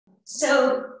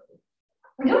So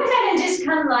go ahead and just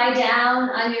come lie down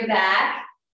on your back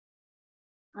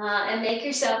and make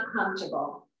yourself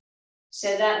comfortable.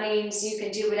 So that means you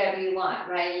can do whatever you want,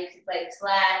 right? You could lay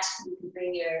flat, you can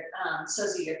bring your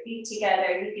soles of your feet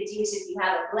together. You could use, if you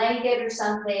have a blanket or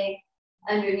something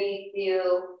underneath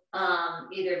you,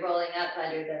 either rolling up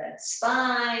under the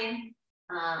spine.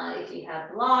 If you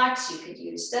have blocks, you could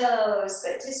use those,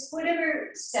 but just whatever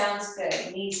sounds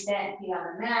good. Knees bent, feet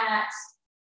on the mat.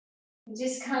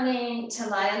 Just coming to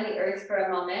lie on the earth for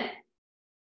a moment,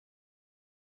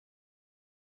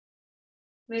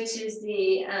 which is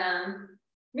the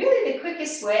really the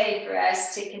quickest way for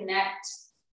us to connect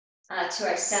to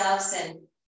ourselves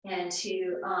and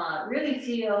to really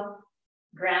feel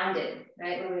grounded,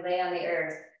 right, when we lay on the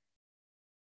earth.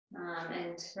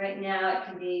 And right now it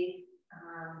can be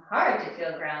hard to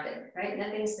feel grounded, right?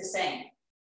 Nothing's the same,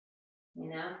 you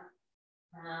know?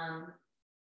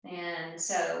 And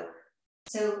so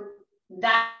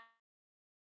that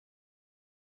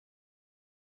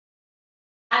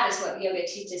is what yoga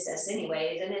teaches us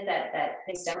anyway, isn't it? That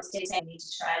things don't stay the same. We need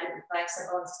to try to be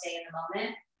flexible and stay in the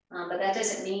moment. But that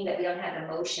doesn't mean that we don't have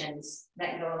emotions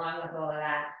that go along with all of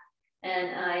that.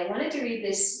 And I wanted to read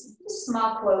this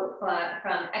small quote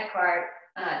from Eckhart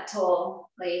Tolle,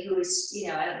 who's,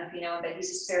 I don't know if you know him, but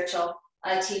he's a spiritual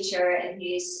teacher, and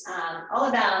he's all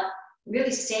about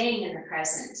really staying in the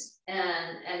present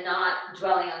and not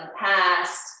dwelling on the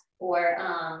past or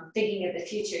thinking of the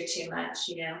future too much,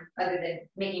 other than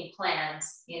making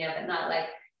plans, but not like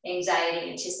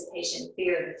anxiety, anticipation,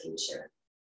 fear of the future.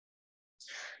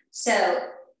 So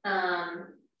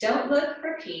don't look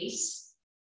for peace.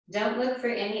 Don't look for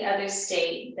any other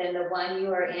state than the one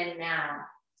you are in now.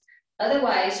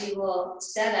 Otherwise, you will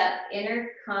set up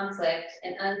inner conflict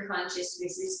and unconscious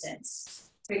resistance.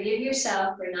 Forgive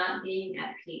yourself for not being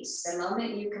at peace. The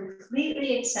moment you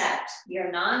completely accept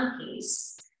your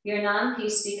non-peace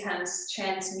becomes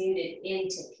transmuted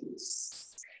into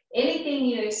peace. Anything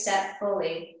you accept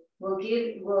fully will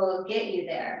get you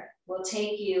there, will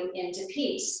take you into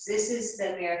peace. This is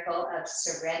the miracle of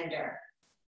surrender,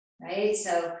 right?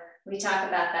 So we talk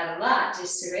about that a lot,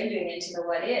 just surrendering into the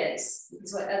what is,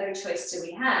 because what other choice do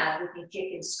we have? We can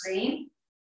kick and scream,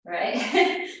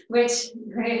 right? Which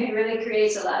really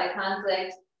creates a lot of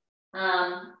conflict.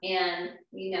 And,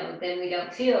 then we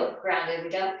don't feel grounded, we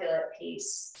don't feel at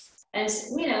peace. And,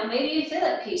 maybe you feel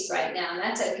at peace right now, and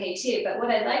that's okay too. But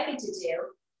what I'd like you to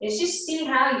do is just see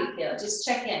how you feel. Just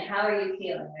check in. How are you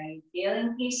feeling? Are you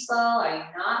feeling peaceful? Are you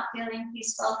not feeling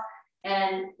peaceful?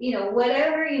 And,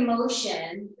 whatever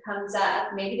emotion comes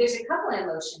up, maybe there's a couple of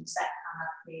emotions that come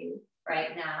up for you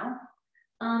right now.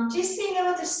 Just being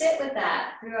able to sit with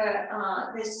that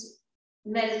through this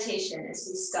meditation as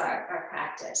we start our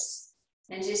practice,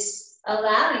 and just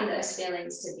allowing those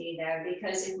feelings to be there,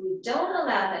 because if we don't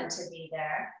allow them to be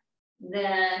there,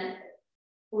 then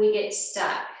we get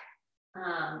stuck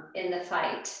in the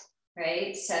fight,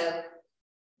 right? So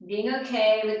being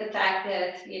okay with the fact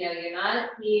that, you're not at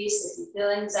peace, if you feel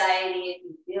anxiety, if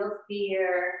you feel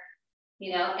fear,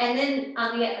 and then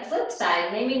on the flip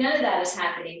side, maybe none of that is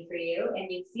happening for you,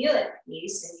 and you feel at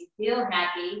peace and you feel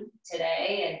happy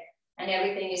today, and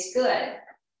everything is good.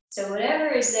 So whatever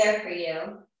is there for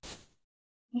you,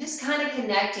 just kind of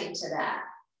connecting to that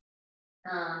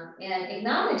and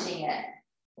acknowledging it.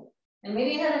 And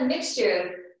maybe you have a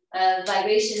mixture of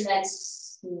vibration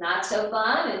that's not so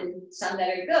fun and some that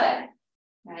are good,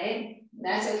 right? And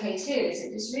that's okay too.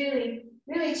 So just really,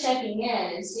 really checking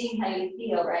in and seeing how you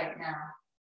feel right now.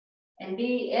 And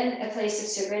be in a place of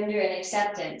surrender and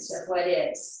acceptance of what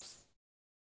is.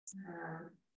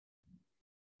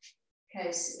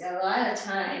 Because a lot of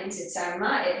times it's our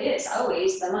mind, it is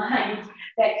always the mind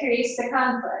that creates the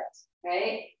conflict,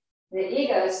 right? The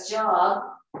ego's job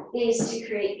is to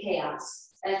create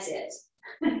chaos. That's it.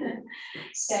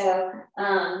 So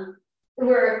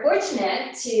we're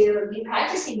fortunate to be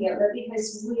practicing yoga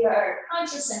because we are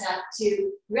conscious enough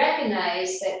to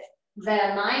recognize that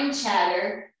the mind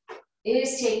chatter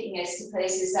is taking us to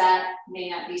places that may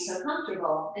not be so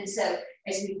comfortable. And so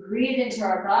as we breathe into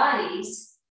our bodies,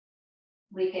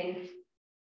 we can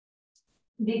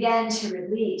begin to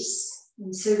release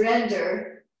and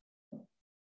surrender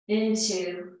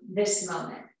into this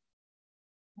moment.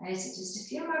 Right, so just a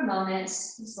few more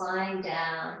moments, just lying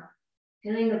down,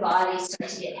 feeling the body start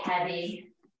to get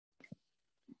heavy.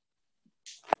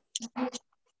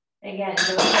 Again,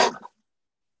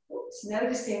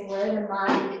 noticing where the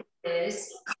mind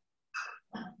is.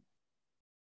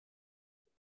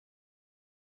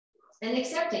 And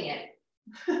accepting it.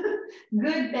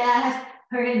 Good, bad,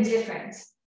 or indifferent.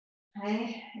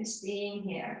 Right? Just being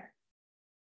here.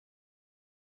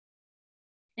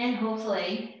 And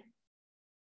hopefully,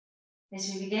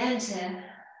 as we begin to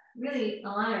really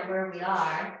honor where we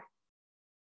are,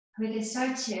 we can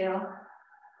start to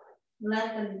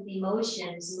let the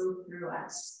emotions move through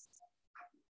us.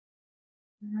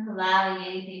 Not allowing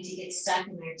anything to get stuck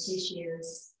in our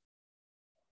tissues.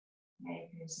 Right?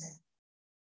 There's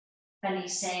a funny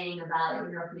saying about,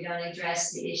 if we don't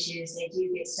address the issues, they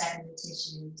do get stuck in the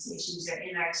tissues. The issues are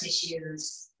in our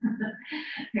tissues.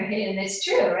 Right? And it's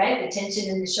true, right? The tension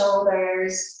in the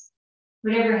shoulders,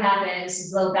 whatever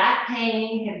happens, low back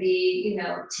pain can be,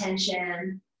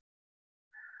 tension.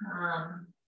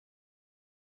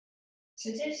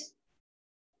 So just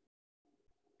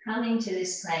coming to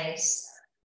this place,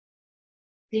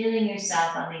 feeling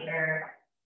yourself on the earth,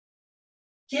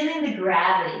 feeling the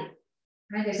gravity,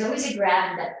 right? There's always a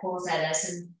gravity that pulls at us,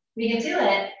 and we can feel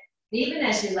it even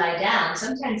as we lie down.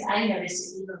 Sometimes I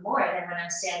notice it even more than when I'm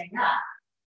standing up.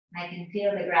 I can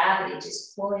feel the gravity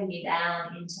just pulling me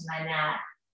down into my mat.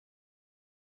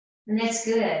 And that's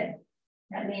good.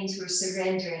 That means we're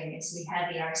surrendering as we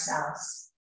heavy ourselves.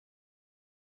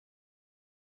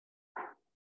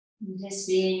 And just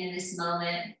being in this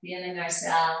moment, feeling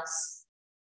ourselves,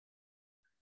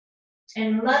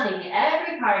 and loving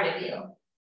every part of you.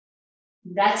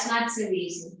 That's not so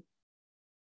easy,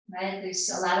 right? There's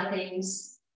a lot of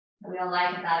things that we don't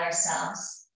like about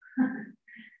ourselves,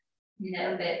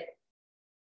 but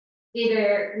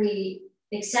either we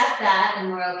accept that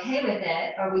and we're okay with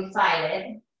it, or we fight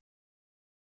it,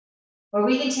 or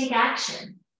we can take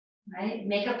action, right?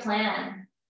 Make a plan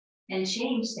and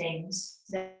change things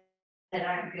that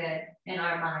aren't good in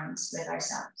our minds with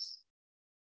ourselves.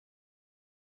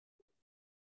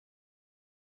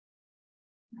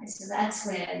 Right, so that's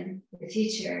when the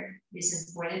future is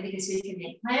important, because we can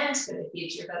make plans for the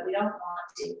future, but we don't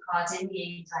want to cause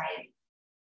any anxiety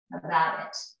about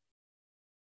it.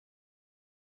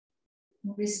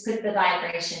 We'll just put the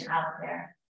vibration out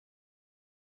there.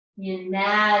 You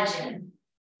imagine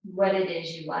what it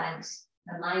is you want.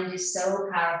 The mind is so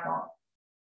powerful.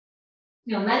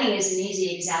 Money is an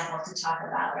easy example to talk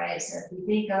about, right? So if you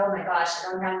think, oh my gosh,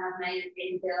 I don't have enough money to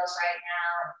pay the bills right now,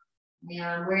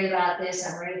 I'm worried about this,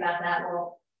 I'm worried about that.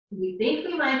 Well, we think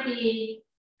we might be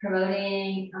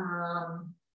promoting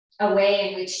a way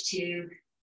in which to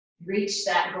reach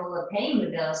that goal of paying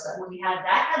the bills, but when we have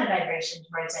that kind of vibration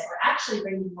towards it, we're actually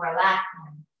bringing more lack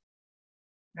in,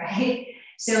 right?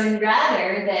 So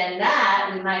rather than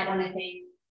that, we might want to think,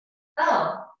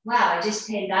 oh, wow, I just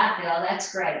paid that bill,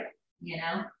 that's great,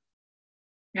 Now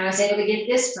I was able to get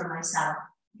this for myself,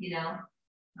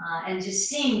 and just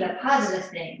seeing the positive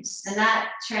things, and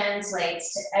that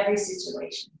translates to every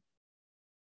situation,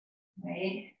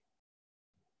 right?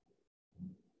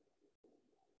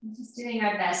 We're just doing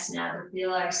our best now to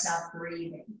feel ourselves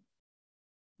breathing,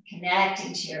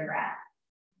 connecting to your breath.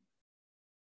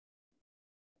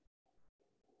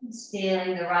 Just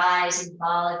feeling the rise and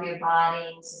fall of your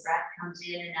body as the breath comes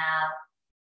in and out.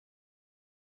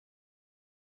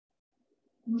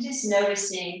 And just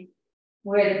noticing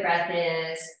where the breath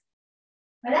is,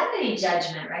 without any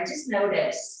judgment, right? Just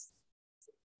notice.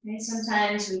 Okay?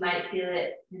 Sometimes we might feel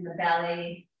it in the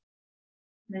belly,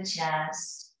 in the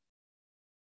chest.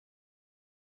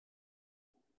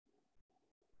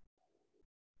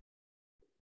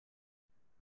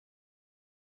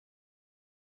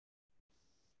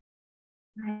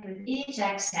 Right? With each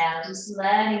exhale, just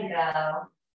letting go.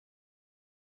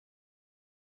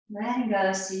 Letting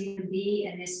go so you can be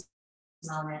in this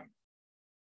moment.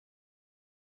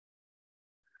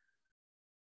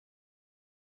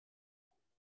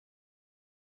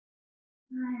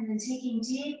 And then taking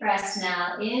deep breaths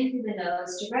now into the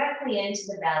nose, directly into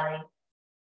the belly.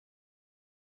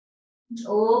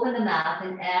 Open the mouth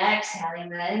and exhaling,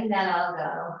 letting that all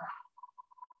go.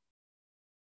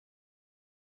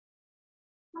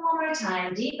 One more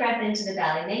time, deep breath into the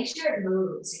belly. Make sure it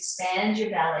moves, expand your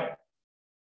belly.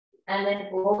 And then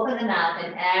open the mouth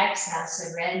and exhale,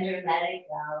 surrender, let it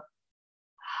go.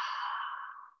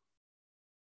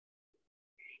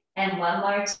 And one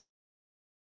more time.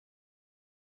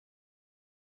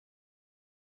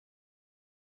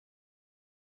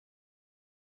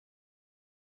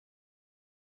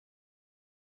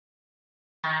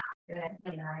 Good,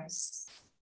 very nice.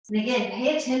 And again,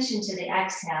 pay attention to the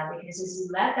exhale, because as we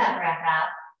let that breath out,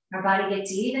 our body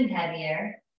gets even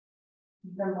heavier,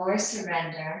 the more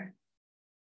surrender.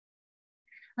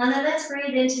 And then let's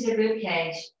breathe into the rib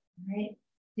cage, right?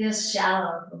 Feels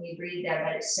shallow when we breathe there,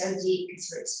 but it's so deep because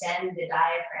we're expanding the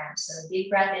diaphragm. So deep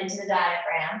breath into the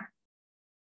diaphragm.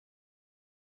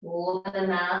 Open the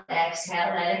mouth,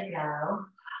 exhale, let it go.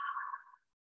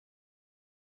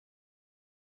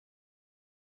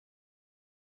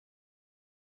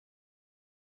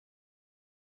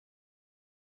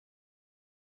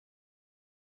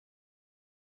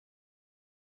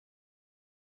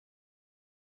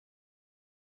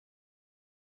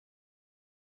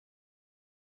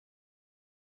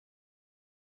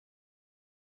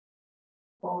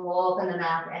 Open the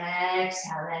mouth,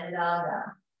 exhale, let it all go.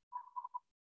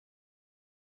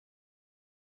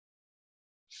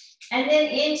 And then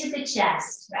into the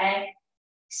chest, right?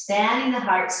 Expanding the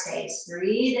heart space.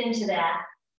 Breathe into that.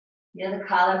 Feel the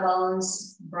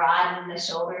collarbones broaden, the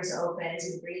shoulders open as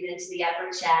you breathe into the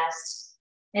upper chest.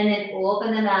 And then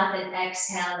open the mouth and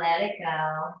exhale, let it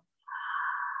go.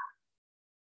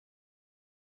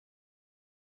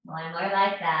 One more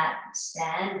like that.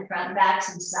 Expand the front and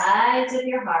backs and sides of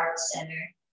your heart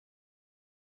center.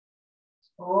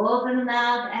 Open the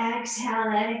mouth,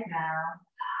 exhale, let it go.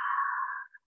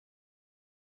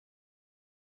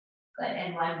 Good,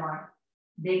 and one more.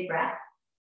 Big breath.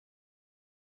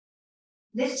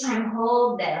 This time,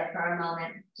 hold there for a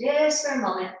moment, just for a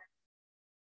moment.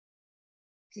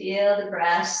 Feel the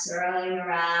breath swirling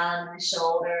around the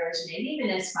shoulders, maybe even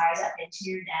as far as up into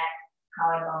your neck,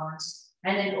 collarbones.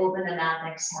 And then open the mouth,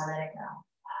 exhale, let it go.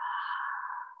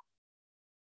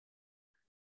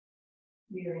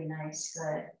 Really nice,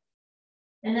 good.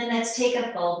 And then let's take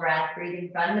a full breath, breathing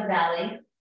from the belly,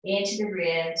 into the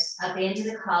ribs, up into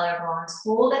the collarbones.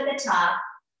 Hold at the top.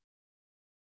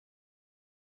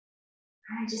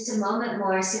 All right, just a moment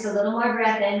more. Let's take a little more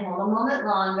breath in. Hold a moment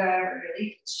longer.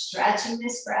 Really stretching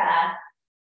this breath.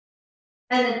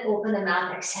 And then open the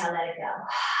mouth, exhale, let it go.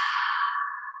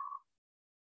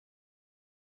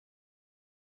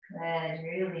 Good,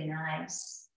 really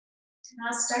nice. So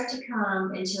now start to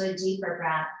come into a deeper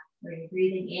breath where you're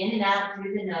breathing in and out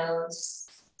through the nose,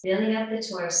 filling up the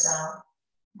torso,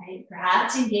 right?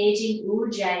 Perhaps engaging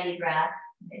Ujjayi breath,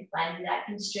 right? Finding that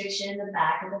constriction in the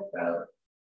back of the throat.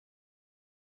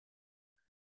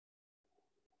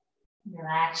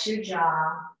 Relax your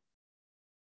jaw.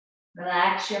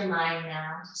 Relax your mind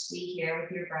now. Just be here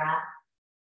with your breath.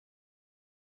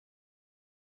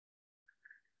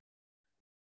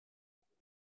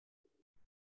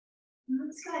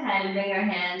 Let's go ahead and bring our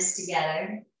hands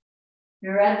together.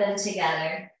 Rub them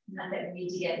together. Not that we need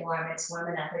to get warm, it's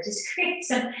warm enough, but just create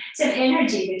some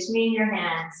energy between your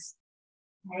hands.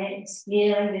 Right? Just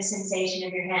feeling the sensation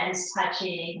of your hands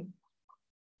touching.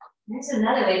 That's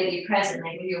another way to be present,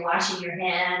 like when you're washing your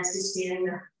hands, just feeling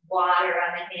the water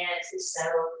on the hands, the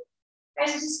soap. Right?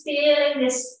 So just feeling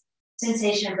this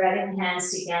sensation of rubbing the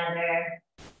hands together.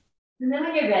 And then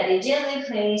when you're ready, gently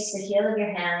place the heel of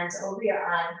your hands over your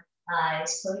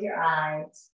eyes, close your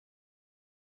eyes.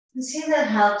 And see if that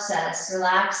helps us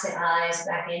relax the eyes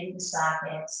back into the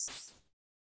sockets.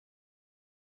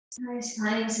 Nice,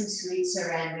 finding some sweet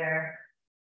surrender.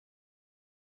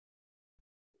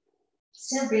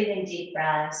 Still breathing deep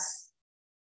breaths.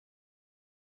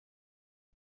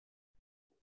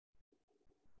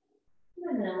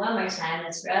 And then one more time,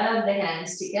 let's rub the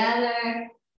hands together.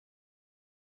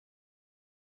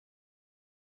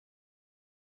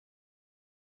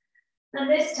 And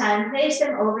this time, place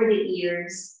them over the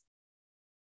ears.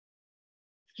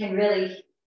 You can really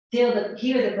hear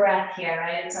the breath here,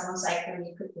 right? It's almost like when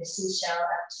you put the seashell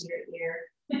up to your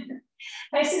ear.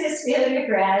 I see this feel your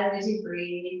breath as you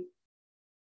breathe.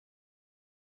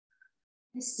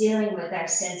 Just dealing with our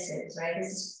senses, right?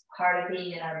 This is part of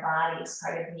being in our bodies,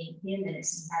 part of being human,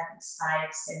 is to have these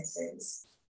 5 senses.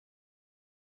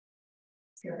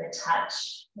 Feel the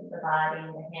touch of the body,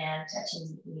 the hand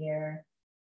touching the ear.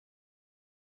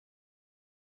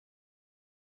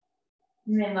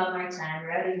 And then one more time,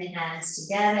 rubbing the hands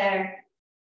together.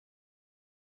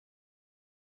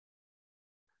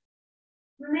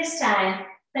 And this time,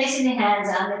 placing the hands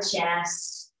on the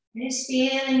chest, and just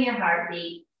feeling your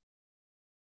heartbeat.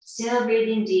 Still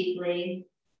breathing deeply.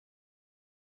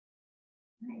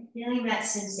 Right, feeling that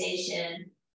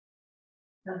sensation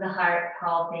of the heart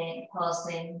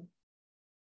pulsing.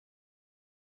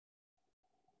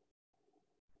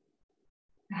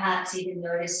 Perhaps even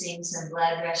noticing some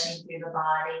blood rushing through the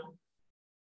body.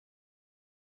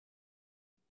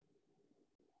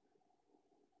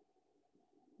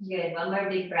 Good, one more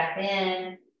big breath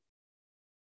in.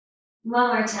 One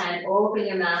more time, open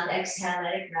your mouth, exhale,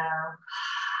 let it go.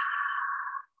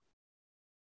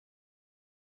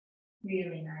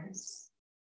 Really nice.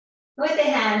 With the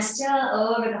hands still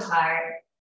over the heart,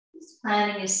 just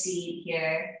planting a seed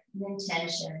here, an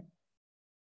intention.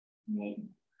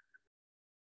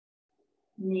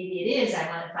 Maybe it is, I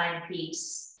want to find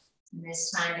peace in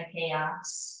this time of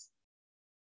chaos.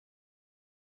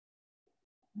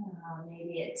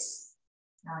 Maybe it's,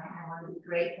 I want to be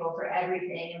grateful for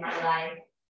everything in my life.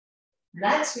 And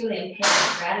that's really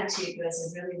important. Gratitude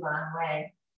goes a really long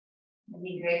way. And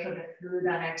being grateful for food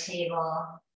on our table.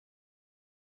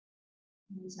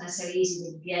 It's not so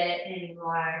easy to get it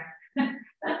anymore.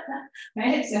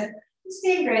 Right? So just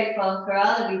being grateful for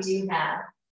all that we do have.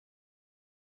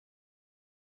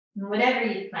 And whatever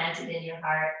you've planted in your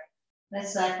heart,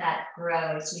 let's let that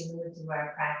grow as we move through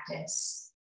our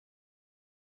practice.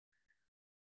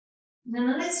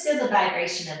 Now let's feel the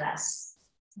vibration of us.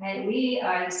 Right? We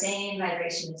are the same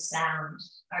vibration of sound,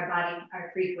 our body,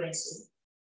 our frequency.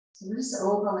 So we'll just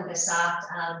open with a soft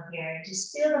here.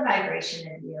 Just feel the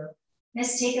vibration of you.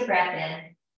 Let's take a breath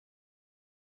in.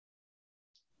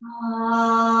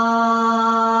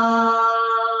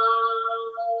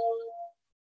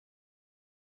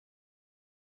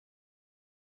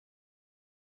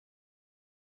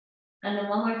 And then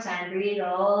one more time, breathe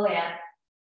all the way up.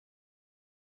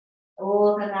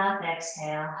 Open mouth,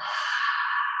 exhale.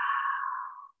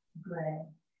 Good.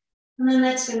 And then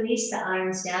let's release the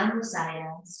arms down beside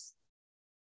us.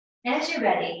 As you're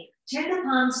ready, turn the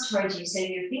palms towards you so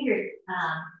your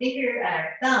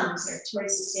thumbs are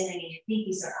towards the ceiling and your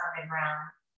pinkies are on the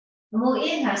ground. And we'll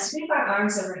inhale, sweep our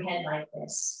arms overhead like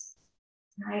this.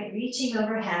 All right, reaching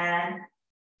overhead,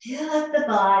 fill up the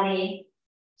body.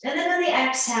 And then on the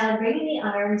exhale, bringing the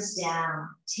arms down.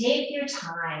 Take your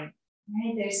time.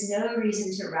 Right? There's no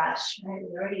reason to rush. Right?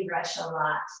 We already rush a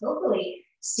lot. Hopefully,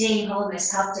 staying home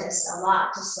has helped us a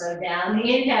lot to slow down.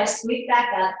 Inhale, sweep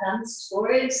back up, thumbs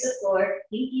towards the floor,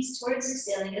 pinkies towards the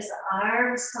ceiling as the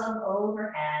arms come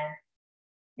overhead.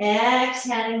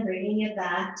 Exhaling, bringing it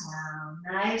back down,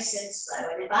 nice and slow.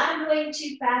 And if I'm going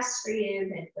too fast for you,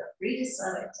 then feel free to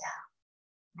slow it down.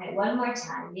 All right, one more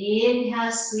time.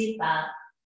 Inhale, sweep up.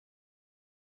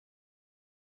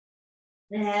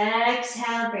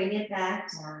 Exhale, bring it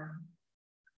back down.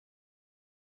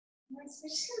 We're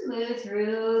just going to move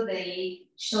through the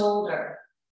shoulder,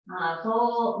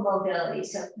 full mobility.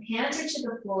 So hands are to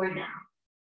the floor now,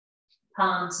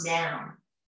 palms down.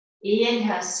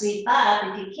 Inhale, sweep up.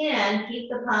 If you can, keep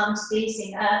the palms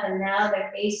facing up, and now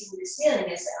they're facing the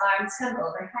ceiling as the arms come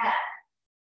overhead.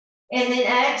 And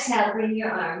then exhale, bring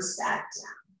your arms back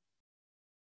down.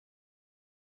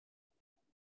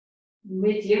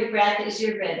 With your breath as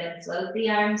your rhythm, float the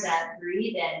arms up,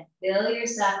 breathe in, fill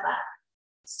yourself up.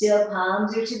 Still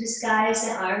palms are to the sky as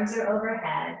the arms are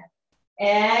overhead.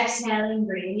 Exhaling,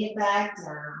 bring it back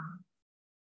down.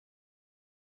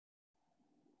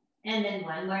 And then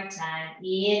one more time,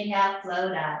 inhale,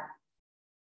 float up.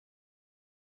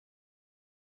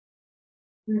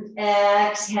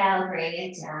 Exhale, bring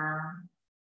it down.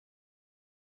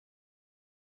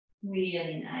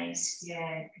 Really nice,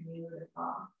 good,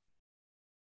 beautiful.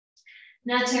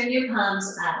 Now turn your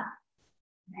palms up.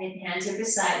 Right, hands are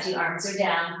beside you, arms are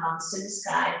down, palms to the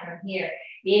sky from here.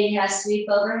 Inhale, sweep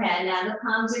overhead. Now the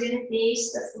palms are going to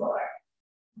face the floor.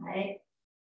 Right?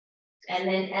 And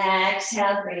then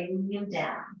exhale, bring them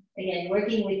down. Again,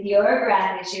 working with your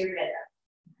breath as your rhythm.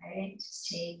 Right? Just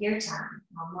take your time.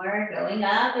 One more, going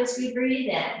up as we breathe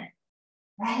in.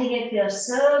 Letting it feel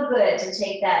so good to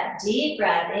take that deep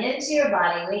breath into your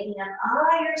body, waking up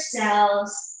all your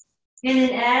cells. And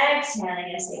then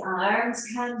exhaling as the arms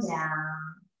come down.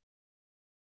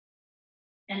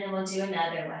 And then we'll do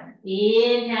another one.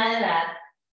 Inhale it up.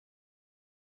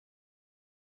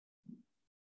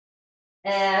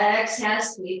 Exhale,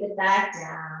 sweep it back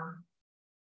down.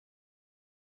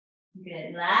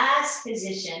 Good. Last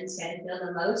position is going to feel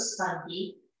the most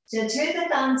funky. So turn the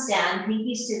thumbs down,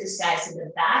 pinkies to the sky, so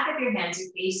the back of your hands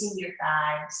are facing your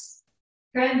thighs.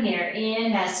 From here,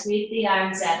 inhale, sweep the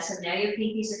arms up. So now your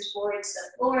pinkies are towards the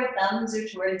floor, thumbs are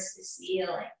towards the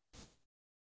ceiling.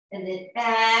 And then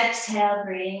exhale,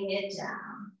 bring it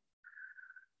down.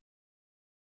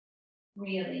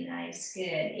 Really nice, good.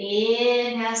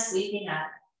 Inhale, sweeping up.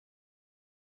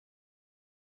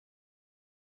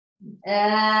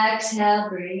 Exhale,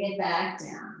 bring it back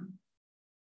down.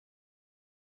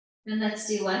 And let's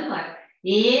do one more.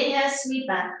 Inhale, sweep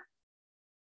up.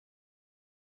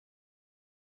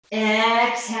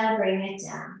 Exhale, bring it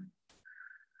down.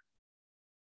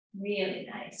 Really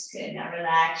nice, good. Now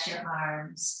relax your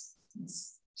arms.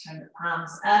 Just turn the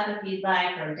palms up if you'd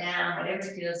like, or down, whatever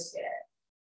feels good.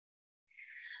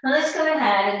 Now let's go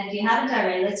ahead, and if you haven't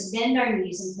already, let's bend our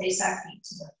knees and place our feet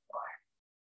to the floor.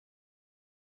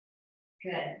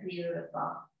 Good,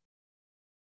 beautiful.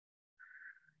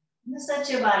 Just let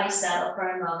your body settle for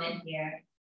a moment here.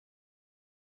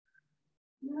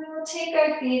 And then we'll take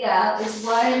our feet out as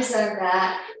wide as our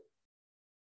mat.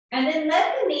 And then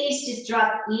let the knees just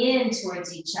drop in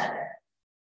towards each other.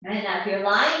 Right? Now, if you're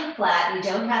lying flat, you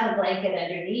don't have a blanket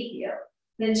underneath you,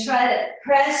 then try to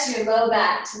press your low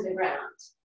back to the ground.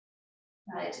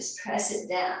 Right? Just press it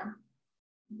down.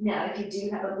 Now, if you do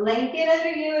have a blanket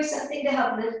under you or something to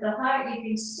help lift the heart, you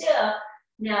can still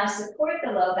now support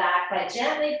the low back by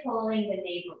gently pulling the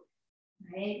navel.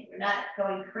 Right? We're not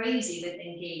going crazy with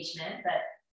engagement, but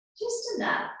just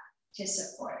enough. to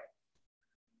support.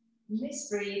 Just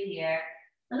breathe here.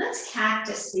 And let's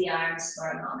cactus the arms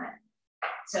for a moment.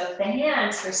 So if the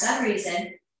hands, for some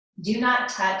reason, do not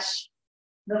touch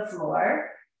the floor,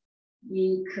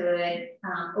 you could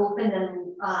open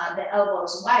them, the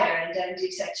elbows wider and don't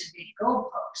do such a big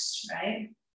goalpost, right?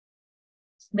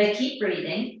 But keep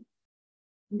breathing.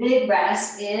 Big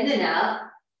breaths in and out.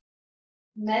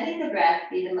 Letting the breath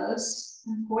be the most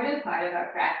important part of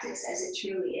our practice, as it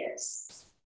truly is.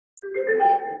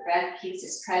 The breath keeps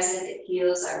us present, it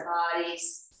heals our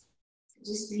bodies.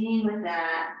 Just being with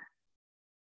that,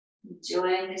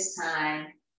 enjoying this time.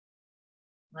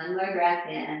 One more breath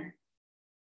in.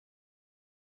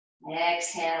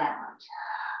 Exhale out.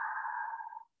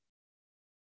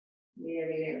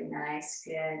 Really, really nice,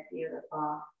 good,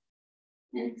 beautiful.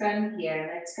 And from here,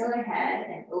 let's go ahead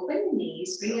and open the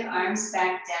knees. Bring your arms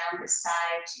back down beside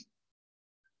you.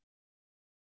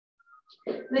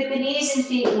 With the knees and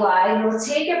feet wide, you'll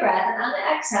take a breath, and on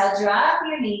the exhale, drop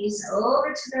your knees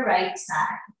over to the right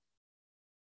side.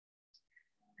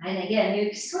 And again,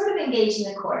 you're sort of engaging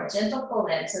the core, gentle pull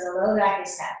in, so the low back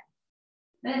is happy.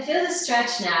 And feel the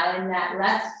stretch now in that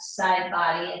left side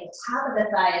body, and the top of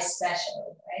the thigh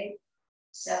especially, right?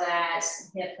 So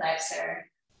as hip flexor.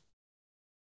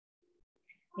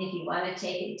 If you want to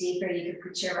take it deeper, you could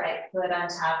put your right foot on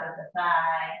top of the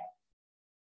thigh.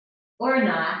 Or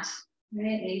not,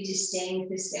 right? Maybe just staying with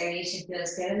this variation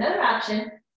feels good. Another option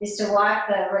is to walk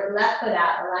the left foot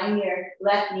out, align your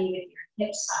left knee with your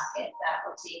hip socket. That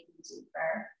will take you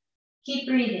deeper. Keep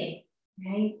breathing,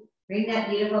 right? Bring that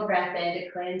beautiful breath in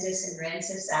to cleanse us and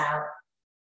rinse us out.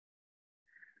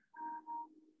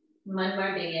 One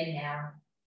more big inhale.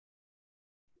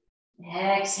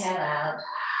 Exhale out.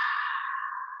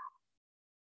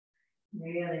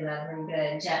 Really lovely,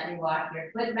 good. Gently walk your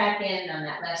foot back in on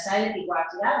that left side if you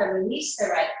walked it out, or release the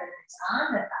right foot that's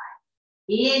on the thigh.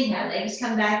 Inhale, legs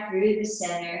come back through the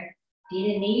center.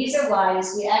 Feet and knees are wide.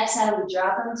 As we exhale, we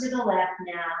drop them to the left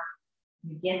now.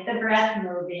 We get the breath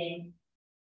moving.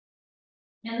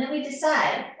 And then we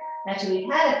decide, after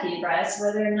we've had a few breaths,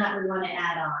 whether or not we want to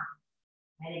add on.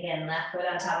 And again, left foot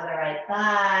on top of the right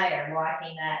thigh, or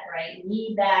walking that right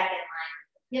knee back in line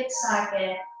with the hip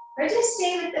socket. Or just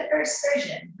stay with the first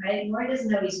version, right? More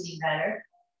doesn't always mean better,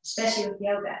 especially with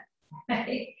yoga,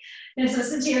 right? Just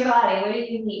listen to your body. What do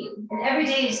you need? And every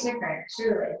day is different,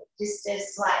 truly. Just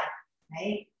as life,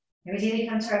 right? Every day we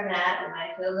come to our mat, we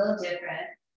might feel a little different.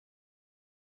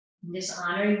 And just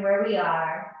honoring where we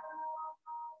are.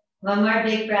 One more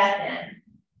big breath in.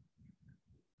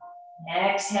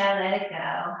 Exhale, let it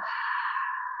go.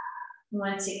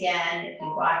 Once again, if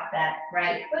you walk that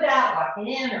right foot out, walk it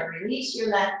in, or release your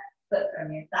left foot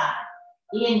from your thigh.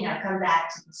 Inhale, come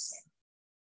back to the center.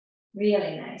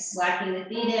 Really nice. Walking the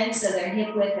feet in so they're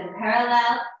hip width and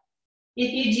parallel.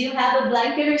 If you do have a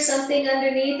blanket or something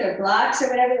underneath, or blocks or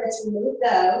whatever, let's remove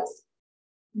those.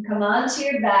 And come onto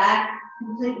your back,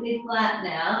 completely flat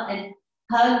now, and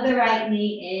hug the right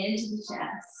knee into the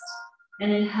chest.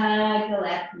 And then hug the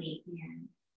left knee in.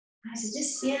 All right, so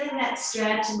just feeling that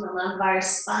stretch in the lumbar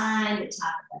spine, the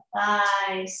top of the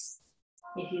thighs.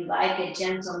 If you like a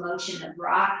gentle motion of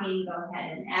rocking, go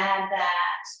ahead and add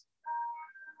that.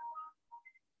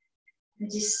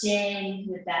 And just staying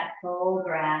with that full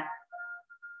breath.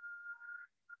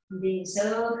 And being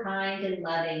so kind and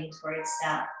loving towards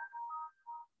self.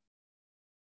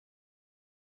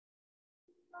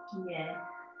 Yeah.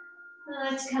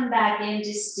 Well, let's come back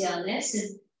into stillness,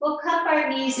 and we'll cup our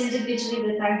knees individually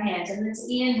with our hands. And let's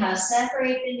inhale,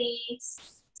 separate the knees.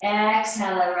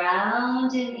 Exhale,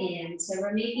 around and in. So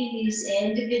we're making these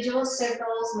individual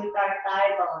circles with our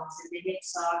thigh bones and the hip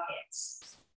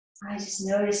sockets. I'm just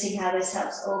noticing how this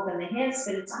helps open the hips,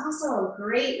 but it's also a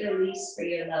great release for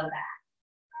your low back.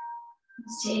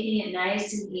 Just taking it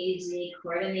nice and easy.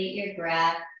 Coordinate your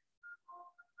breath.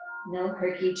 No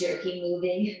herky-jerky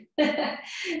moving. And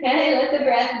let the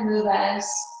breath move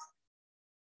us.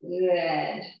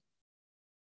 Good.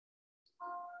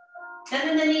 And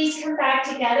then the knees come back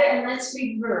together, and let's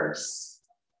reverse.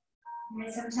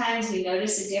 And sometimes we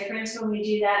notice a difference when we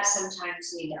do that,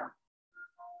 sometimes we don't.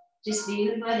 Just be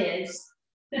with what is.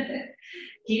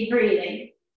 Keep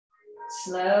breathing.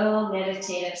 Slow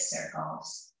meditative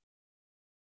circles.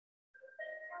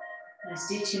 Let's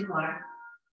do 2 more.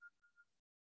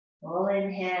 Full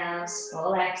inhales,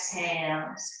 full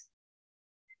exhales.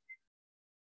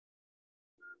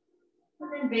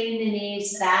 And then bring the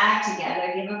knees back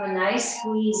together. Give them a nice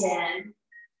squeeze in.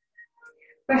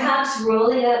 Perhaps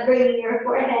rolling up, bringing your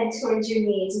forehead towards your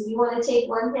knees. If you want to take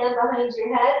one hand behind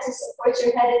your head to support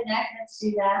your head and neck, let's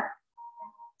do that.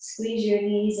 Squeeze your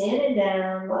knees in and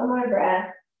down. One more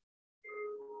breath.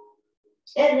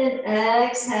 And then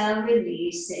exhale,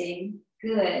 releasing.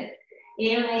 Good.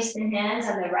 Interlace the hands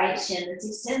on the right shin. Let's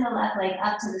extend the left leg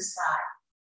up to the sky.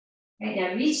 Right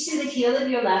now, reach to the heel of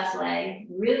your left leg.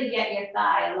 Really get your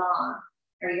thigh along,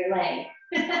 or your leg.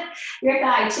 Your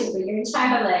thigh too, but your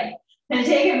entire leg. And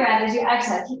take a breath as you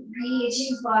exhale. Keep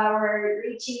reaching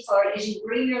forward as you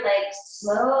bring your legs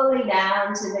slowly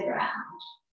down to the ground.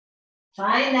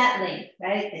 Find that length,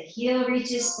 right? The heel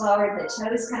reaches forward, the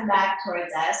toes come back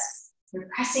towards us. We're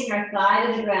pressing our thigh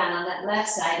to the ground on that left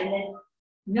side, and then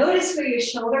notice where your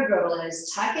shoulder girdle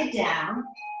is. Tuck it down,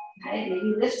 right?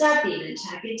 Maybe lift up even,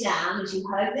 tuck it down as you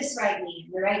hug this right knee.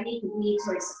 The right knee could lead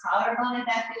towards the collarbone if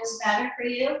that feels better for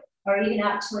you, or even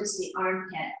out towards the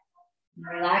armpit.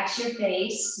 Relax your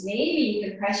face. Maybe you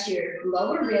can press your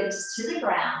lower ribs to the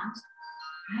ground.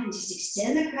 And just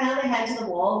extend the crown of the head to the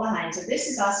wall behind. So this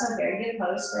is also a very good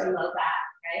pose for a low back,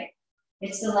 right?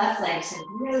 It's the left leg, so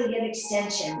really good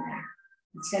extension there.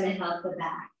 It's going to help the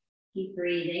back. Keep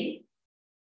breathing.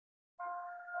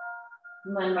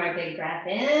 One more big breath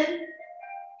in.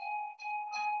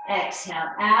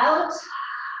 Exhale out.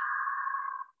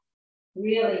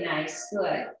 Really nice,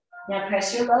 good. Now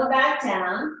press your low back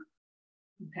down.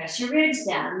 Press your ribs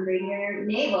down, bring your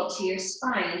navel to your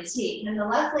spine and seat. And the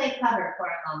left leg cover for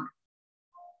a moment.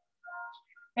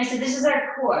 Right, so this is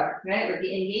our core, right? We're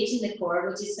engaging the core,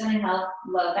 which is going to help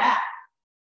low back.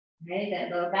 Right, that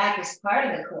low back is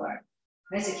part of the core.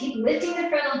 Right, so keep lifting the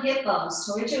frontal hip bones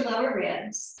towards your lower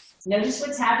ribs. Notice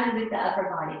what's happening with the upper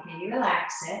body. Can you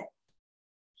relax it?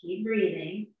 Keep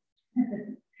breathing.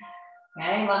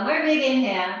 Okay, one more big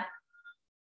inhale.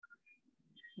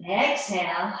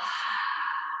 Exhale.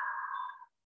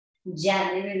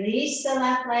 Gently release the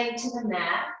left leg to the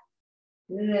mat.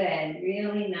 Good,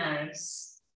 really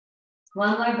nice.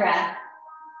 One more breath.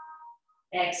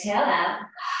 Exhale out.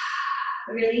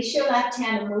 Release your left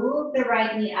hand, move the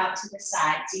right knee out to the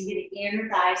side so you get an inner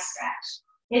thigh stretch.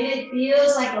 If it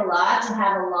feels like a lot to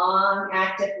have a long,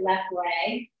 active left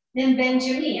leg, then bend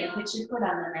your knee and put your foot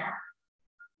on the mat.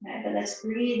 Right, but let's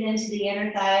breathe into the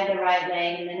inner thigh of the right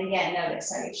leg, and then again,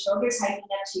 notice, are your shoulders hiking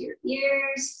up to your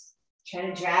ears? Try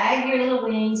to drag your little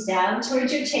wings down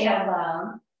towards your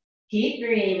tailbone. Keep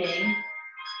breathing.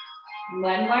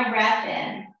 One more breath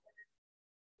in.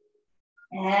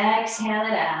 Exhale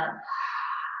it out.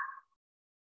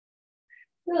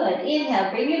 Good.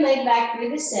 Inhale, bring your leg back through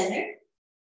the center.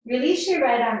 Release your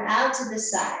right arm out to the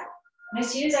side.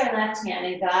 Let's use our left hand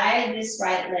and guide this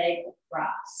right leg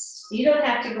across. You don't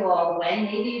have to go all the way.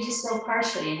 Maybe you just go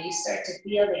partially and you start to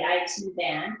feel the I2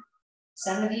 band.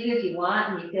 Some of you, if you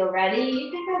want and you feel ready, you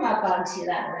can come up onto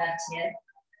that left hip.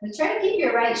 But try to keep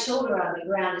your right shoulder on the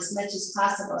ground as much as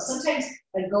possible. Sometimes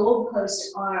a goalpost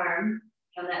arm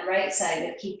on that right side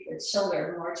will keep your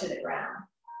shoulder more to the ground.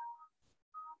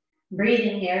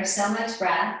 Breathing here, so much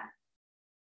breath.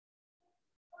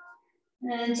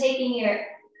 And taking your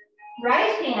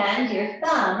right hand, your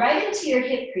thumb, right into your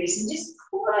hip crease and just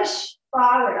push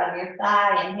forward on your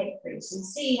thigh and hip crease and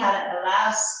see how it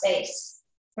allows space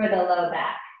for the low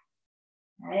back,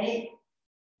 right?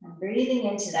 And breathing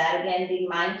into that, again, being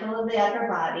mindful of the upper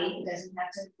body. It doesn't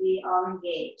have to be all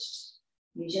engaged.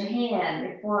 Use your hand,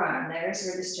 your forearm. There's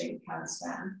where the strength comes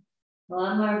from.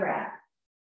 One more breath.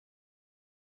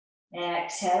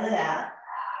 Exhale it out.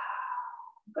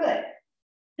 Good.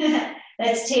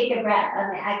 Let's take a breath on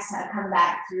the exhale. Come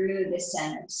back through the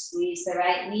center. Squeeze the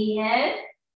right knee in.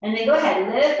 And then go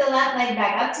ahead, lift the left leg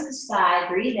back up to the sky.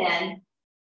 Breathe in.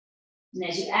 And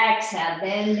as you exhale,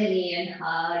 bend the knee and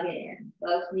hug it in.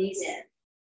 Both knees in.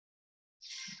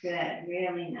 Good,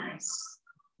 really nice.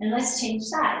 And let's change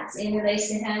sides. Interlace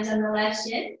the hands on the left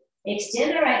shin.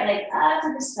 Extend the right leg up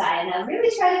to the sky. Now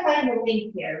really try to find the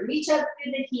length here. Reach up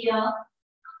through the heel.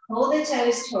 Hold the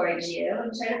toes towards you.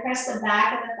 And try to press the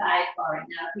back of the thigh forward.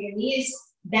 Now if your knee is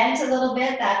bent a little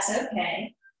bit, that's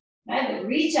okay. Right, but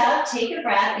reach up, take a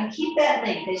breath, and keep that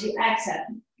length as you exhale.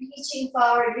 Reaching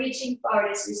forward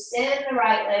as you send the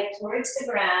right leg towards the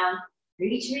ground.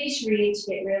 Reach, reach, reach.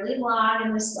 Get really long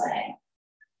in this leg.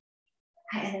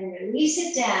 And then release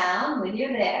it down when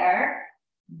you're there.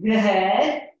 Good.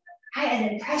 And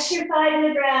then press your thigh to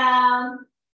the ground.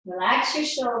 Relax your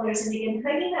shoulders. And again,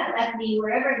 hugging that left knee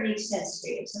wherever it makes sense for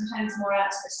you. Sometimes more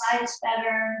out to the side is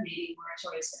better. Maybe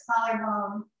more towards the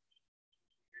collarbone.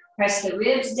 Press the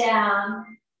ribs down.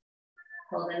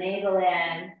 Pull the navel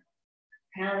in.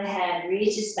 Crown of the head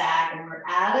reaches back, and we're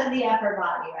out of the upper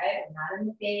body, right? We're not in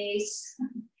the face,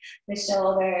 the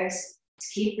shoulders.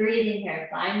 Just keep breathing here.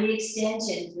 Find the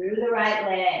extension through the right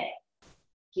leg.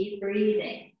 Keep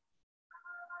breathing.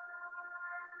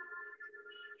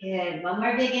 Good. One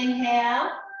more big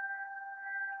inhale.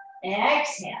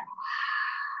 Exhale.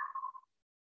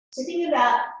 So think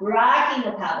about rocking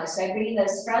the pelvis by bringing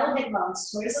those frontal hip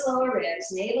bones towards the lower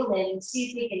ribs, navel in, and see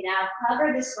if we can now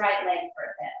cover this right leg for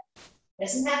a bit.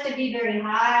 Doesn't have to be very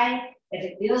high. If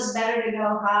it feels better to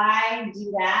go high,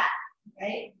 do that,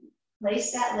 right?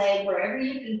 Place that leg wherever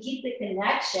you can keep the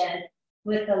connection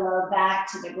with the low back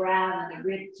to the ground and the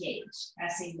rib cage,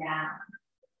 pressing down.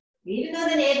 Even though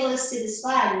the navel is to the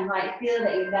spine, you might feel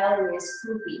that your belly is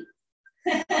poopy.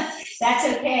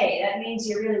 That's okay. That means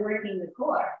you're really working the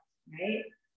core, right?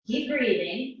 Keep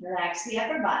breathing. Relax the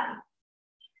upper body.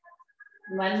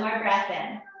 One more breath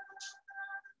in.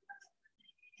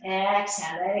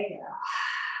 Exhale, let it go.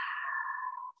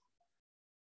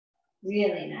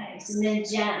 Really nice. And then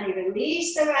gently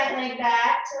release the right leg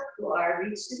back to the floor.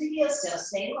 Reach to the heel still.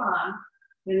 Stay long.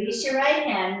 Release your right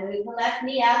hand. Move the left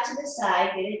knee out to the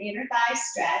side. Get an inner thigh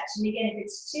stretch. And again, if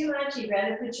it's too much, you'd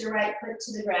rather put your right foot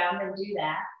to the ground than do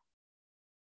that.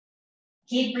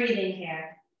 Keep breathing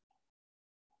here.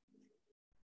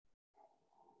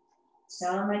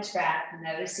 So much breath.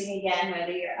 Noticing again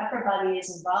whether your upper body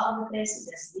is involved with this.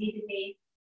 It doesn't need to be.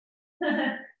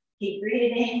 Keep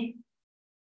breathing.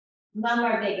 One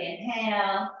more big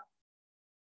inhale.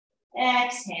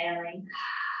 Exhaling.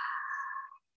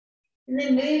 And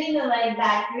then moving the leg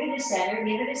back through the center,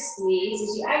 give it a squeeze.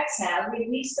 As you exhale,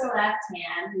 release the left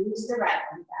hand, move to the right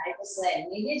one, guide this leg.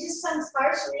 Maybe it just comes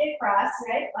partially across,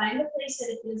 right? Find the place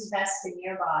that it feels best in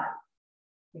your body.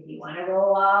 If you want to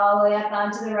roll all the way up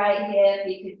onto the right hip,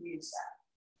 you could do so.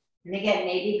 And again,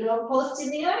 maybe go close to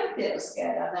the arm feels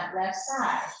good on that left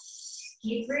side.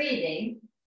 Keep breathing,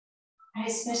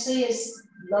 especially as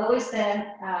low as the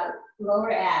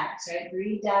lower abs, right?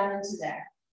 Breathe down into there.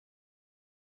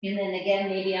 And then again,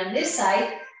 maybe on this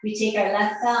side, we take our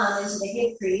left thumb into the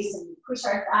hip crease and push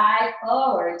our thigh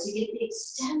forward to get the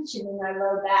extension in our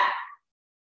low back.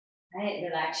 Right,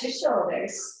 relax your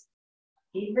shoulders.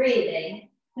 Keep breathing.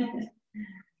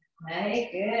 Right,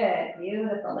 good,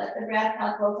 beautiful. Let the breath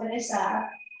help open us up.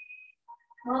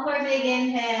 One more big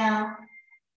inhale.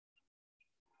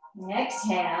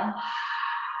 Exhale.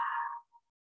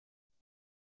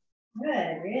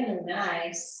 Good, really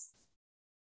nice.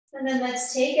 And then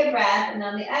let's take a breath, and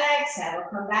on the exhale,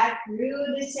 we'll come back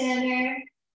through the center.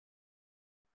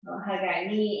 We'll hug our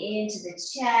knee into the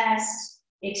chest,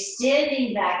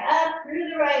 extending back up through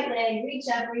the right leg. Reach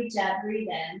up, breathe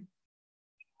in.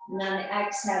 And on the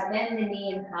exhale, bend the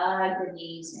knee and hug the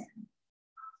knees in.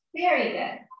 Very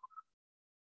good.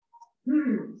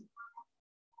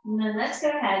 And then let's go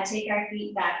ahead and take our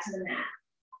feet back to the mat.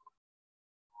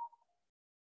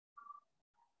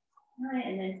 All right,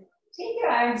 and then take your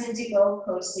arms into gold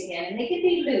post again, and they can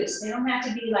be loose. They don't have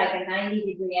to be like a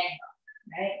 90-degree angle,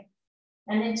 right?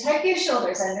 And then tuck your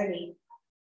shoulders underneath.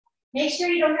 Make sure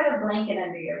you don't have a blanket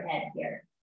under your head here,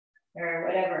 or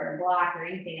whatever, a block or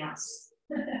anything else.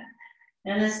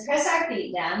 And let's press our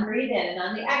feet down, breathe in, and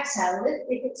on the exhale, lift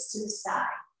the hips to the side.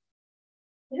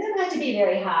 It doesn't have to be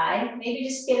very high. Maybe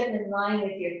just get them in line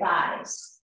with your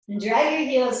thighs. And drag your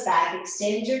heels back,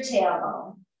 extend your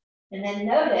tailbone. And then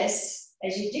notice,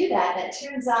 as you do that, that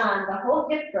turns on the whole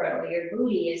hip girdle. Your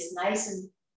booty is nice and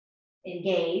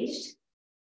engaged.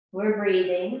 We're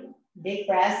breathing. Big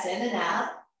breaths in and out.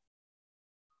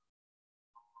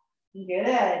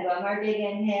 Good. One more big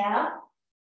inhale.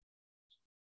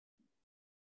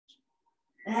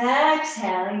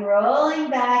 Exhaling, rolling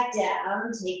back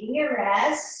down, taking a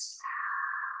rest.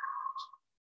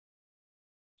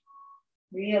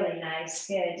 Really nice,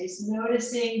 good. Just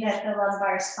noticing that the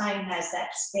lumbar spine has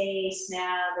that space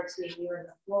now between you and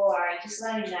the floor, and just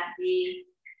letting that be.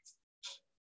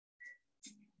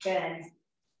 Good.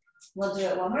 We'll do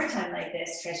it one more time like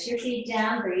this. Press your feet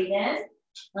down, breathe in.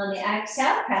 On the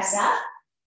exhale, press up.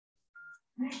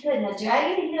 All right, good. Now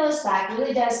dragging the heels back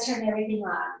really does turn everything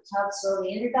on. It helps roll the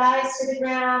inner thighs to the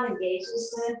ground,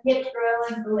 engages the hip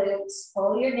girdle and glutes.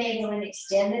 Pull your navel in,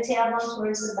 extend the tailbone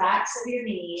towards the backs of your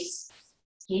knees.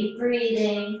 Keep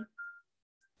breathing.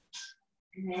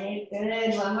 Okay,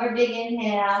 good. One more big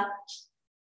inhale.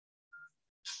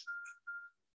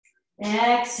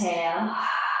 Exhale.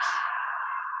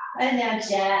 And now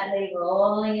gently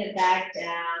rolling it back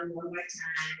down one more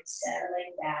time,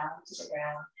 settling down to the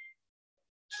ground.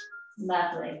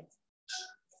 Lovely.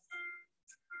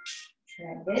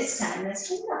 And this time, let's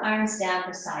bring the arms down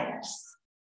beside us.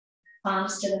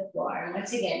 Palms to the floor. And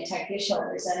once again, tuck your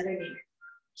shoulders underneath.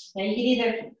 Now you can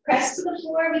either press to the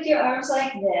floor with your arms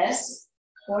like this,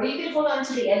 or you can hold on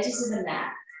to the edges of the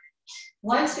mat.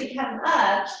 Once we come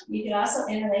up, you can also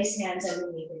interlace hands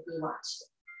underneath if you want to.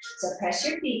 So press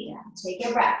your feet down. Take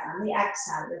a breath on the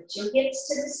exhale. Lift your hips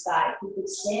to the sky. Keep it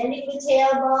standing the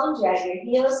tailbone. Drag your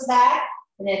heels back.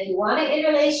 And if you want to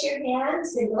interlace your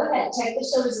hands, then go ahead. Tuck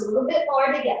the shoulders a little bit more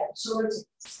together. Shoulders.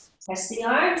 Press the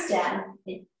arms down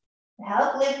to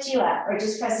help lift you up. Or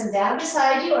just press them down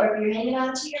beside you. Or if you're hanging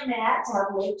onto your mat to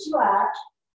help lift you up.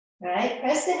 All right.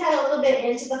 Press the head a little bit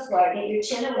into the floor. Get your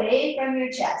chin away from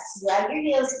your chest. Drag your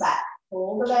heels back.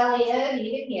 Hold the belly in,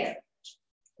 even here.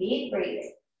 Keep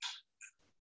breathing.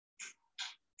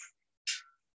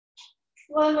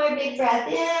 One more big breath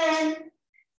in.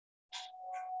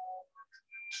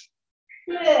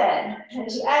 Good.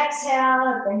 As you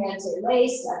exhale, the hands are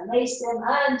laced, unlace them,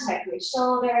 untuck your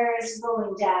shoulders,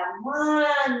 rolling down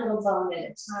one little bone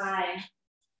at a time,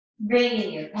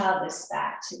 bringing your pelvis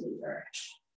back to the earth.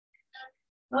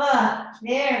 Oh,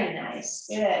 very nice.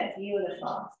 Good.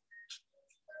 Beautiful.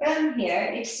 From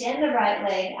here, extend the right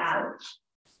leg out.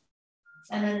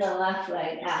 And then the left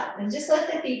leg out. And just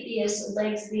let the feet be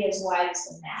legs be as wide as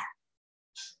the mat.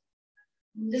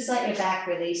 And just let your back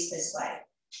release this way.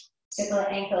 Circle the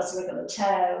ankles, wiggle the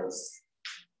toes.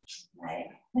 Right?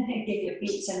 Give your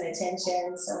feet some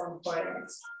attention, so important.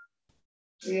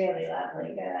 Really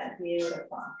lovely, good,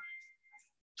 beautiful.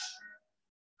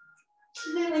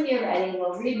 And then when you're ready,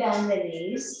 we'll rebend the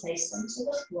knees, place them to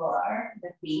the floor, the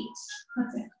feet.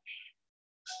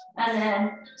 And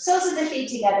then soles of the feet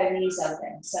together, knees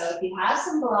open. So if you have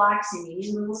some blocks and you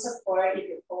need a little support, you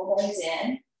can pull those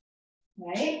in,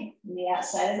 right? On the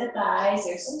outside of the thighs,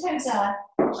 or sometimes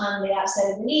on the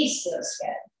outside of the knees feels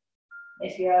good.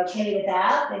 If you're okay with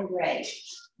that, then great.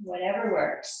 Whatever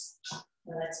works.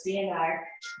 So let's be in our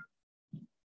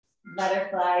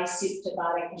butterfly Supta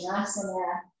Baddha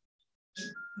Konasana.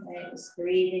 Right, just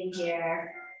breathing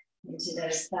here into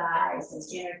those thighs,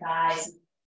 those inner thighs.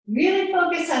 Really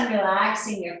focus on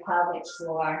relaxing your pelvic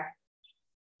floor.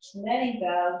 Letting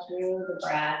go through the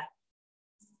breath.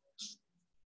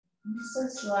 Just a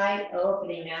slight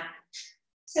opening now.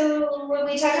 So when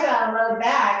we talk about low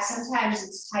back, sometimes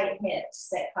it's tight hips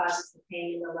that causes the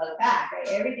pain in the low back, right?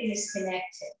 Everything is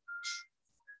connected.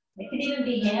 It could even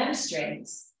be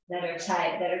hamstrings that are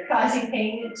tight, that are causing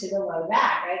pain to the low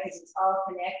back, right? Because it's all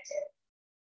connected.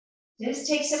 Just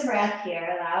take some breath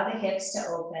here. Allow the hips to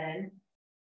open.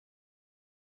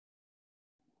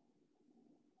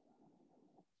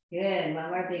 Good,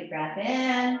 one more big breath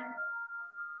in.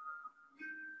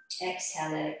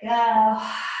 Exhale, let it go.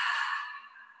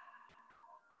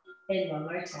 And one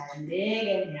more time, big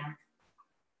inhale.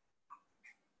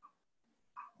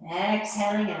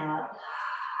 Exhaling out.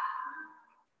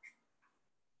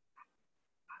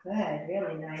 Good,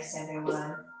 really nice,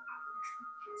 everyone.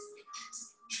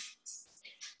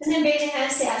 And then bring the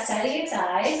hands to the outside of your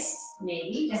thighs,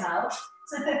 maybe to help.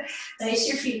 Place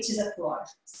your feet to the floor.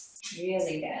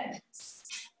 Really good.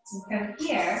 And from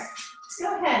here, let's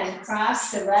go ahead and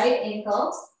cross the right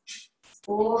ankle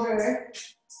over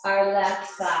our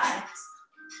left thigh.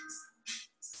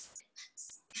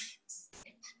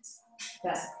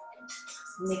 Good.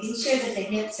 Making sure that the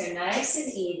hips are nice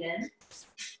and even.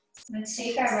 Let's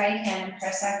take our right hand and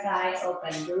press our thigh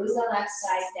open. Glue the left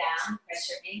side down. Press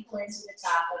your ankle into the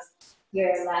top of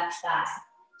your left thigh.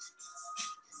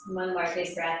 One more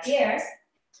big breath here.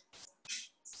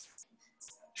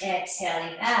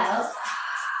 Exhaling out.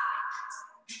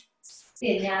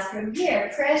 Good, now from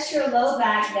here, press your low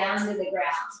back down to the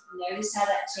ground. Notice how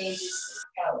that changes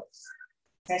the toes.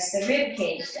 Press the rib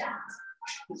cage down.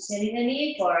 Keep sending the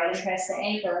knee forward and press the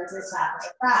ankle into the top of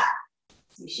the thigh.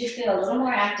 You should feel a little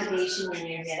more activation in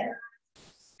your hip.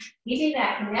 Keeping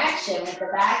that connection with the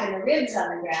back and the ribs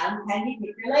on the ground, can you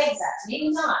keep your legs up? Maybe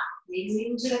not. Maybe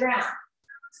even to the ground.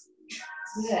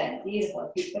 Good,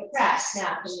 beautiful. Keep the press.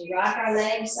 Now, can we rock our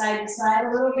legs side to side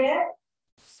a little bit?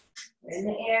 We're in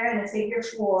the air in the figure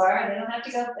 4. They don't have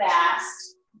to go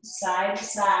fast. Side to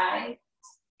side.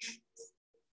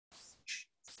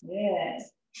 Good.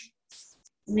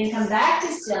 And then come back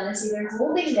to stillness, either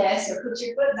holding this or put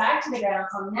your foot back to the ground.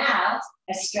 From now,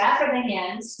 a strap of the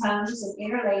hands comes and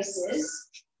interlaces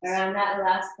around that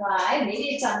left thigh.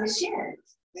 Maybe it's on the shin,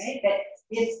 right? But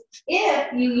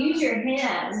if you use your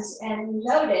hands and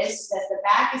notice that the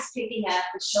back is picking up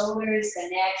the shoulders, the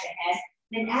neck, the head,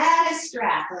 then add a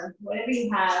strap or whatever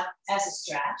you have as a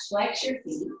strap. Flex your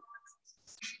feet.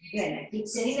 Good. Now keep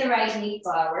sitting the right knee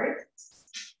forward.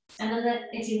 And then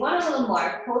if you want a little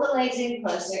more, pull the legs in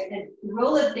closer and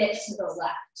roll a bit to the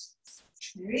left.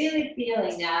 Really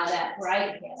feeling now that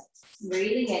right hip.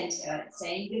 Breathing into it.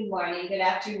 Saying good morning, good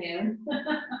afternoon.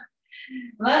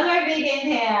 One more big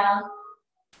inhale.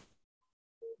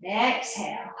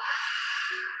 Exhale.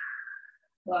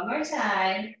 One more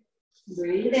time.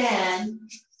 Breathe in.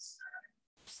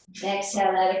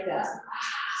 Exhale, let it go.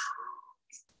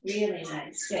 Really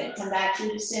nice. Good. Come back to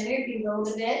the center. If you roll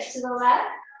a bit to the left,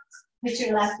 put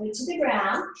your left foot to the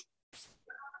ground.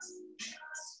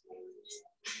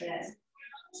 Good.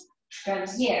 From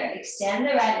here, extend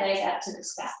the right leg up to the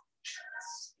sky.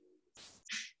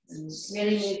 And just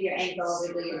really move your ankle,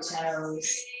 wiggle your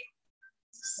toes.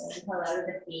 Say hello to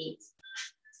the feet.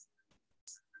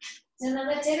 And then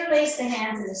let's interlace the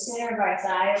hands in the center of our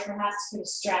thigh, or perhaps put a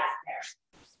strap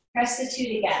there. Press the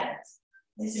two together.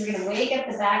 This is we're going to wake up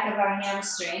the back of our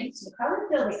hamstrings. You'll probably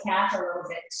feel the calf a little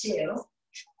bit too.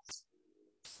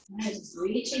 And just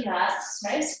reaching up,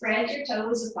 try to spread your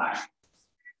toes apart.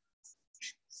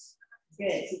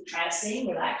 Good, keep pressing,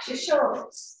 relax your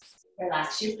shoulders,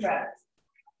 relax your throat.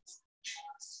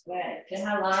 Good, feel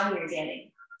how long you're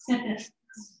getting.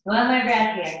 One more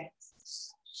breath here.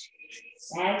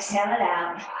 Exhale it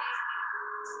out.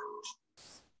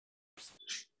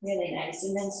 Really nice.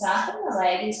 And then soften the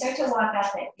leg and start to walk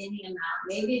up at any amount.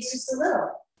 Maybe it's just a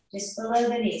little, just below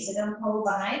the knee. So don't pull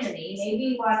behind the knee. Maybe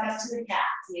you walk up to the calf.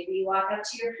 Maybe you walk up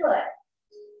to your foot.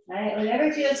 Right?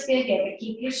 Whatever feels good, but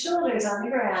keep your shoulders on the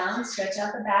ground. Stretch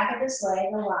out the back of this leg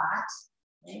a lot.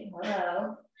 Okay,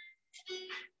 hello.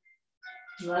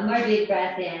 One more deep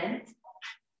breath in.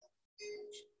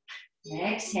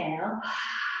 Exhale.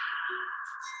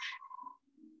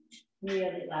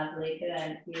 Really lovely,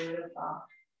 good, beautiful.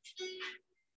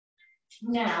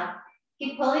 Now,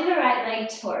 keep pulling the right leg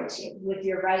towards you with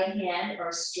your right hand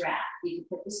or strap. You can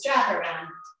put the strap around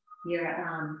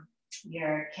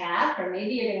your calf, or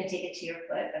maybe you're going to take it to your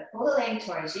foot, but pull the leg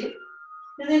towards you.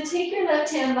 And then take your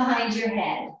left hand behind your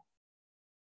head.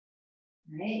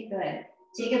 All right, good.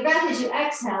 Take a breath as you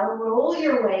exhale, roll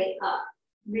your way up,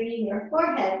 bringing your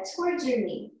forehead towards your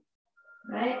knee.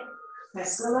 All right?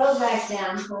 Press the low back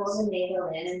down, pull the navel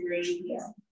in, and breathe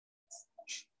here.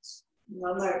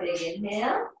 One more big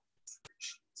inhale.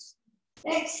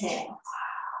 Exhale.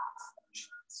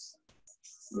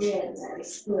 Really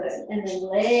nice, good. And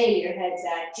then lay your head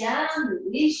back down,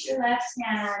 release your left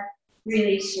hand,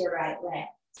 release your right leg.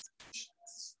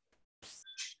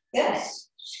 Good.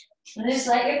 And just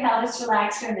let your pelvis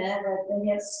relax for a minute, let the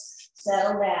hips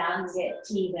settle down and get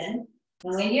even.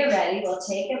 And when you're ready, we'll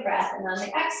take a breath, and on the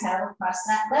exhale, we'll cross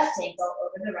that left ankle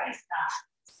over the right thigh.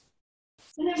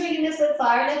 And then bringing the foot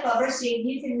far enough over so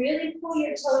you can really pull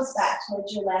your toes back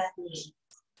towards your left knee.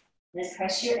 Then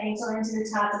press your ankle into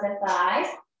the top of the thigh.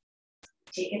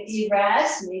 Take a few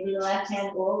breaths. Maybe the left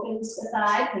hand opens the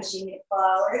thigh, pushing it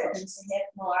forward, opens the hip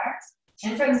more.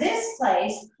 And from this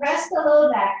place, press the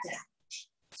low back down.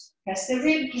 Press the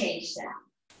rib cage down.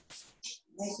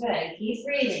 Good. Keep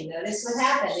breathing. Notice what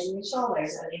happened in your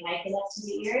shoulders. Are they hiking up to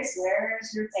the ears?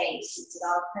 Where's your face? Is it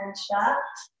all crunched up?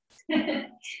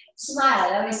 Smile.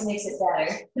 It always makes it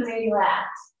better. Maybe laugh.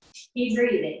 Keep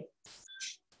breathing.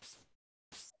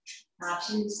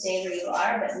 Option to stay where you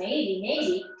are, but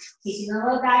maybe keeping the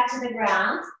low back to the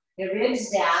ground, your ribs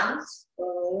down.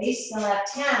 We'll release the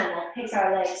left hand and we'll pick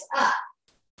our legs up.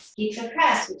 Keep the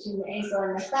press between the ankle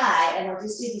and the thigh, and we'll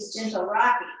just do this gentle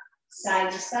rocking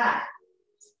side to side.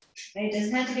 It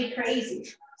doesn't have to be crazy.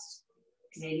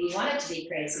 Maybe you want it to be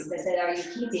crazy, but then are you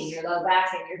keeping your low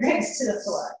back and your ribs to the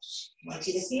floor? I want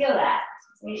you to feel that.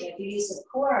 If you use the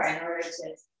core in order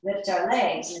to lift our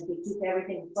legs, and if we keep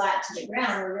everything flat to the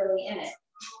ground, we're really in it.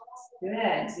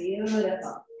 Good,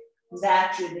 beautiful.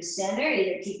 Back through the center,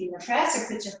 either keeping the press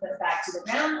or put your foot back to the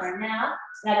ground, or now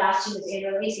that option is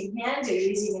interlacing hands or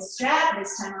using a strap,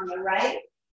 this time on the right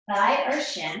thigh or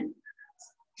shin.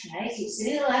 Right, keep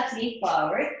sitting the left knee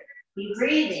forward. Keep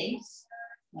breathing.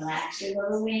 Relax your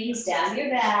little wings down your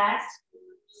back.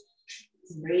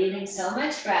 Breathing so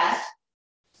much breath.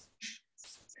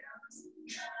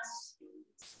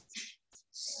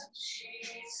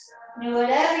 And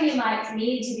whatever you might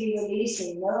need to be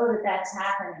releasing, know that that's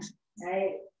happening,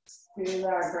 right? Through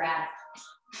our breath.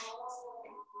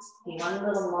 If you want a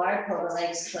little more, pull the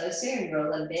legs closer and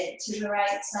roll a bit to the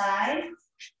right side.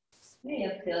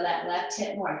 You'll feel that left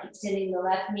hip more. Keep sending the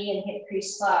left knee and hip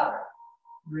crease forward.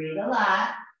 Breathe a lot.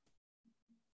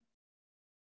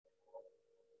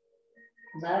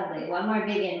 Lovely. One more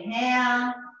big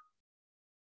inhale.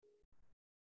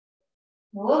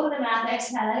 Open the mouth,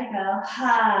 exhale, let it go.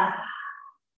 Ha.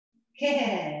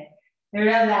 Good.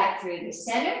 Roll back through the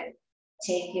center.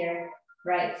 Take your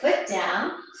right foot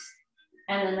down.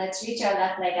 And then let's reach our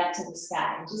left leg up to the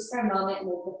sky. And just for a moment,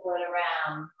 move the foot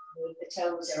around. Move the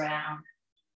toes around.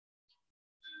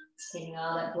 Getting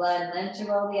all that blood and lymph to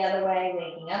roll the other way,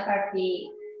 waking up our feet.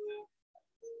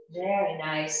 Very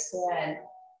nice, good.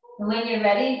 And when you're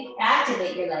ready,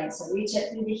 activate your legs. So reach up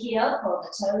through the heel, pull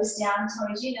the toes down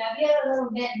towards you. Now, if you have a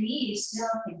little bent knee, you still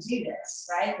can do this,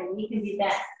 right? The knee can be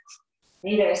bent.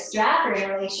 Either a strap or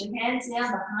you release your hands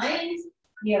down behind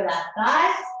your left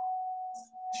thigh.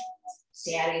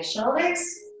 Stay out of your shoulders.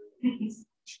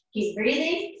 Keep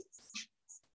breathing.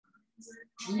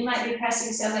 And you might be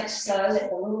pressing so much so that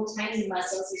the little tiny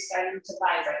muscles are starting to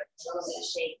vibrate, a little bit of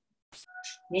shake.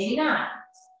 Maybe not.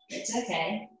 It's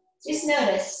okay. Just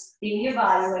notice, feel your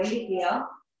body, what do you feel?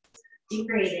 Keep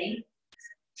breathing.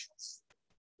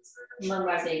 One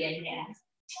more big inhale.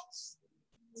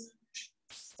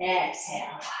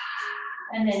 Exhale.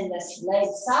 And then this leg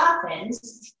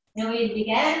softens. And we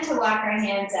begin to walk our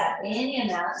hands up in and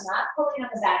out, not pulling on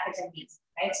the back of the knee.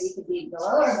 Right? So you could be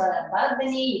below or above the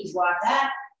knee. You could walk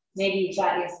up. Maybe you've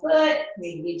got your foot.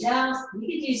 Maybe you jump. You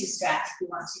could use a strap if you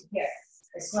want to here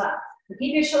as well. But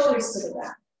keep your shoulders to the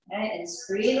ground. Right? And just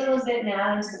breathe a little bit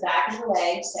now into the back of the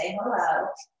leg. Say hello.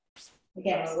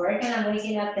 Again, we're working on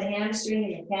waking up the hamstring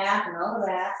and the calf and all of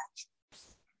that.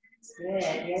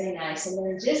 Good, really nice. And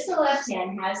then just the left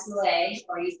hand has the leg,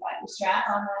 or you've got your strap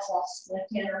on that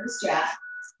left hand on the strap.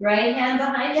 Right hand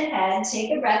behind the head.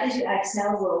 Take a breath as you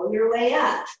exhale, roll your way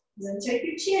up. And then take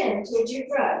your chin towards your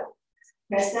throat.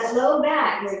 Press that low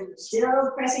back. You're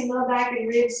still pressing low back and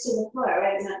ribs to the floor,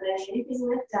 right? Not letting anything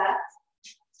lift up.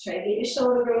 Try to get your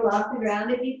shoulder roll off the ground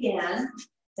if you can.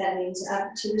 That means up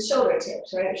to the shoulder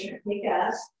tips, right? Try to pick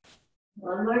up.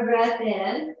 One more breath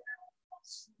in.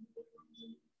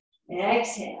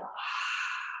 Exhale.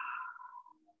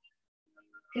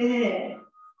 Good.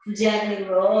 Gently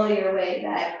roll your way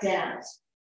back down.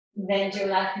 Bend your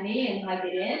left knee and hug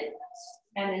it in.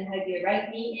 And then hug your right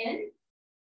knee in.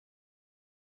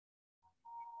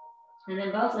 And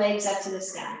then both legs up to the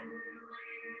sky.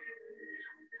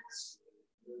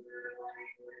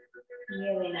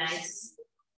 Really nice.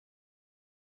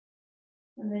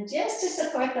 And then just to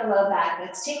support the low back,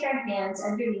 let's take our hands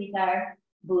underneath our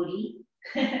booty.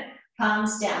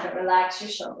 Palms down, but relax your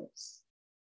shoulders.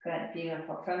 Good,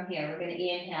 beautiful. From here, we're going to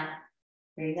inhale.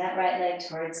 Bring that right leg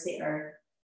towards the earth.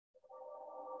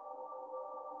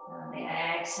 On the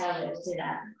exhale, lift it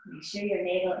up. Make sure your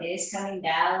navel is coming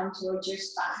down towards your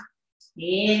spine.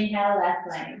 Inhale, left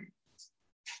leg.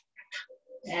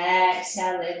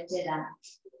 Exhale, lift it up.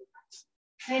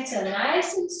 Right, so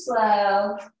nice and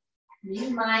slow. Be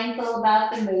mindful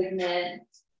about the movement.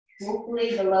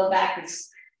 Hopefully the low back is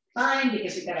fine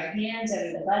because we've got our hands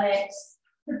over the buttocks.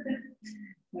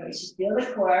 We should feel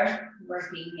the core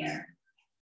working here.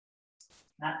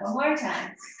 Not one more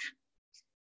time.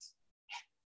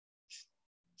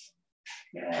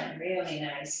 Good, really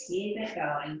nice. Keep it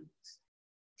going.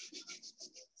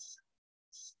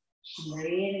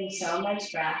 Breathing so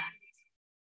much breath.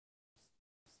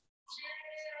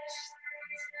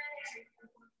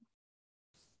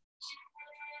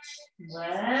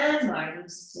 One more,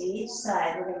 just to each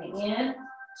side. We're going to in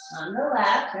on the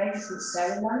left, right? Because we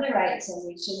started on the right, so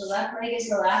make sure the left leg is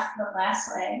the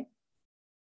last leg.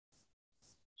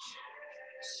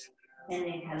 And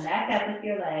then come back up with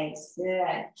your legs.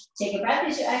 Good. Take a breath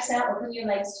as you exhale. Open your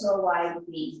legs to a wide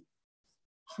V.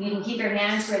 You can keep your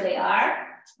hands where they are,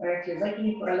 or if you're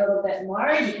looking for a little bit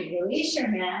more, you can release your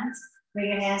hands.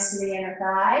 Bring your hands to the inner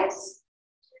thighs,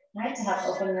 right, to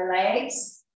help open your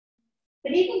legs.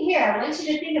 But even here, I want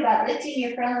you to think about lifting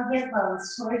your frontal hip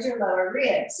bones towards your lower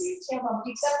ribs. So your tailbone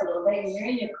peeks up a little bit and you're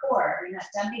in your core. You're not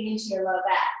dumping into your low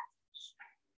back.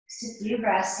 Just a few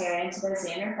breaths here into those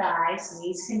inner thighs.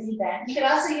 Knees can be bent. You could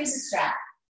also use a strap.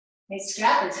 A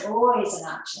strap is always an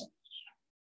option.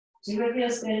 Do what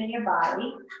feels good in your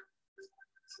body.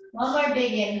 One more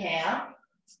big inhale.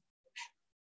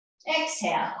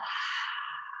 Exhale.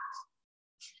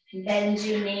 Bend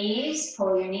your knees,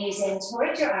 pull your knees in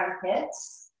towards your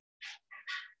armpits.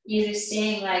 Either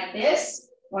staying like this,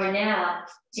 or now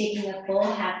taking a full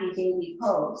happy baby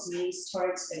pose. Knees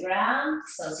towards the ground,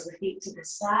 soles of the feet to the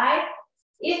side.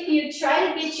 If you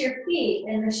try to get your feet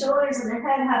and the shoulders and the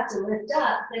head have to lift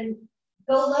up, then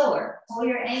go lower. Pull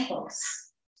your ankles,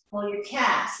 pull your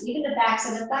calves. Even the backs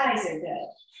of the thighs are good.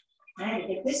 All right,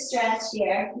 get this stretch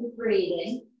here, keep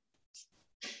breathing.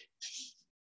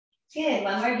 Good,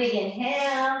 one more big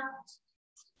inhale.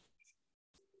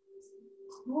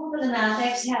 Open the mouth,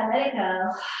 exhale, let it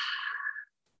go.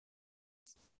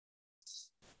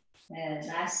 And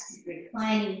last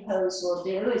reclining pose we'll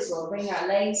do is we'll bring our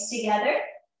legs together,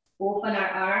 open our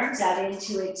arms out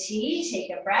into a T,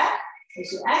 take a breath.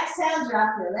 As you exhale,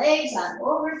 drop your legs on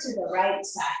over to the right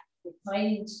side,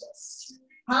 reclining twist.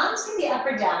 Palms can be up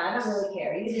or down, I don't really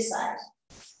care, you decide.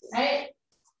 Right?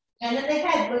 And then the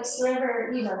head looks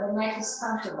wherever, you know, the neck is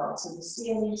comfortable, to the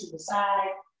ceiling, to the side.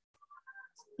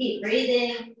 Keep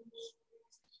breathing.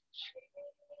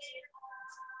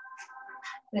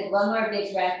 Good, one more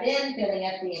big breath in, filling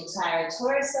up the entire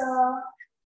torso.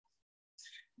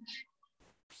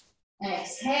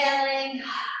 Exhaling.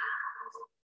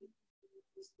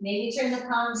 Maybe turn the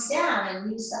palms down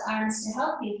and use the arms to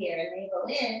help you here. Navel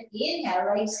in.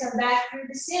 Inhale, legs come back through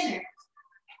the center.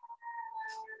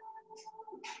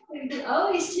 You can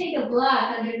always take a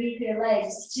block underneath your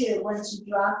legs too once you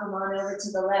drop them on over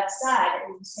to the left side.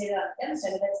 And you sit on the other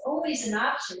side. That's always an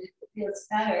option if it feels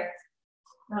better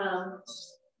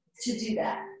to do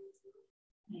that.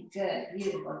 Good,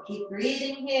 beautiful. Keep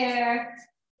breathing here.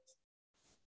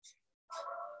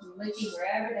 Looking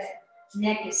wherever the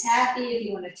neck is happy. If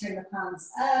you want to turn the palms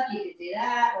up, you can do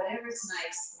that. Whatever's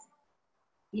nice.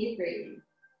 Keep breathing.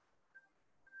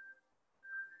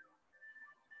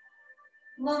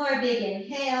 One more big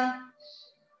inhale.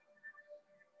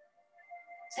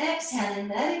 Exhaling,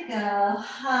 let it go.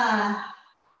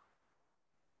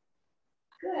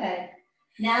 Good.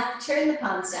 Now turn the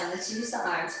palms down. Let's use the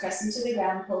arms. Press into the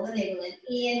ground. Pull the navel in.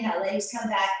 Inhale. Legs come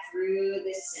back through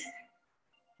the center.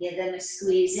 Give them a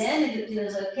squeeze in. If it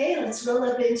feels okay, let's roll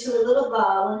up into a little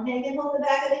ball and hang it on the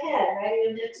back of the head, right?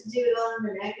 You don't have to do it all on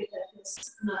the neck if that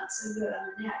feels not so good on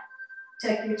the neck.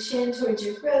 Tuck your chin towards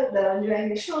your throat though and drag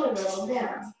your shoulder roll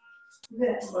down.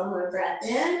 Good. One more breath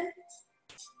in.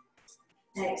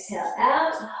 Exhale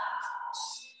out.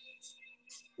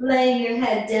 Laying your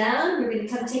head down, we're going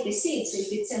to come take a seat. So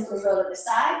you could simply roll to the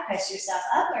side, press yourself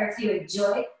up, or if you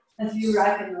enjoy a few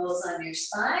rock and rolls on your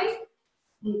spine,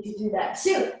 you can do that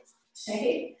too.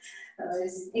 Okay?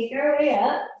 Let's take our way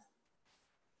up.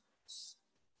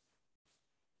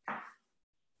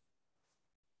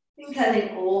 And coming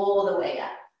all the way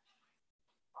up.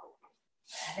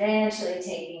 Eventually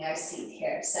taking our seat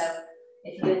here. So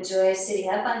if you enjoy sitting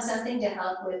up on something to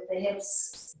help with the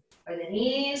hips or the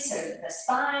knees or the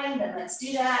spine, then let's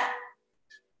do that.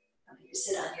 You can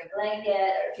sit on your blanket,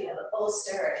 or if you have a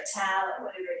bolster or a towel or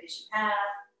whatever it is you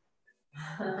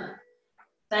have.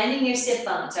 Finding your sit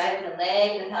bones, right? When the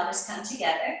leg and the pelvis come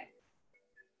together.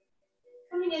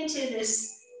 Coming into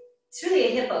this, it's really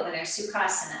a hip opener,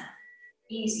 Sukhasana.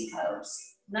 Easy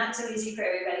pose. Not so easy for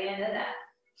everybody, I know that.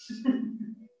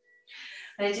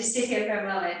 But just sit here for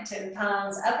a moment, turn the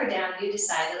palms up or down, you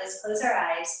decide. Let's close our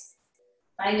eyes,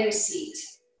 find our seat.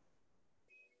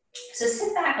 So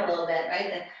sit back a little bit,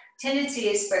 right? The tendency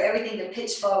is for everything to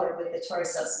pitch forward with the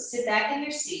torso. So sit back in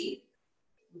your seat,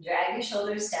 drag your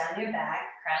shoulders down your back,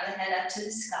 crown the head up to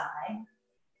the sky.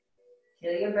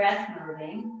 Feel your breath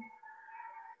moving.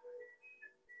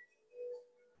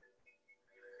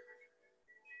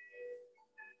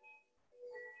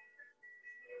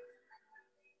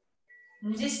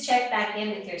 And just check back in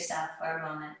with yourself for a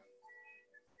moment.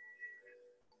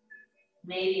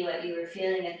 Maybe what you were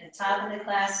feeling at the top of the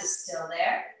class is still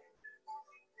there.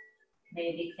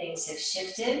 Maybe things have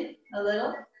shifted a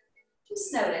little.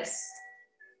 Just notice.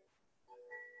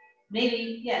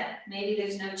 Maybe, yeah, maybe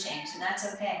there's no change, and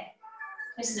that's okay.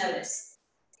 Just notice.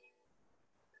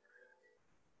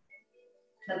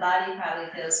 The body probably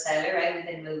feels better, right? We've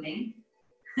been moving.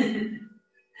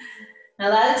 A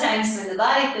lot of times when the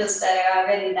body feels better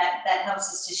already, that helps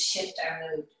us to shift our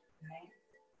mood, right?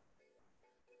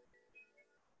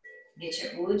 Get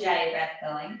your Ujjayi breath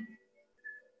going.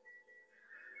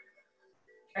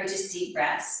 Or just deep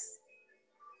breaths.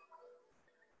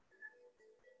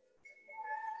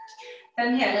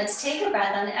 From here, let's take a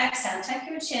breath. On the exhale, tuck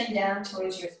your chin down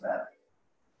towards your throat.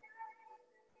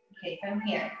 Okay, from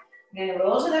here, you're going to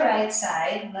roll to the right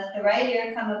side. Let the right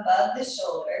ear come above the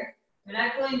shoulder. We're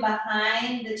not going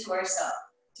behind the torso.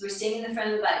 So we're staying in the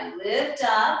front of the body. Lift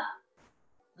up,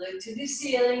 look to the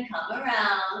ceiling, come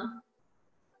around.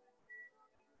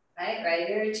 Right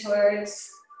ear towards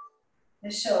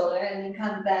the shoulder, and then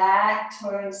come back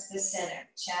towards the center,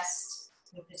 chest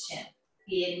with the chin.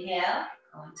 Inhale,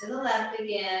 going to the left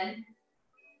again.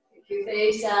 Pick your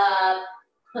face up.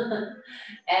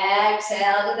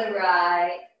 Exhale to the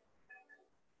right.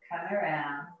 Come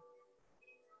around.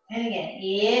 And again,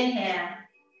 inhale.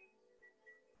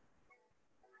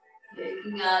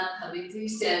 Picking up, coming through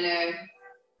center.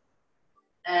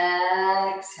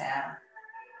 Exhale.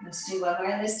 Let's do one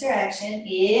more in this direction.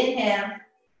 Inhale.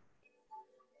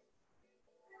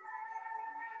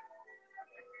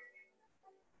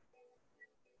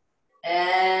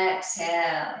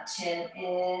 Exhale. Chin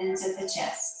into the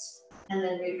chest. And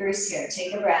then reverse here.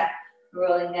 Take a breath.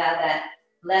 Rolling now that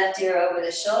left ear over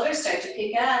the shoulder. Start to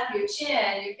pick up your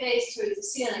chin, your face towards the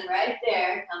ceiling right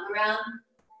there. Come around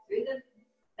through the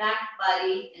back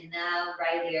body, and now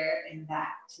right ear and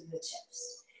back to the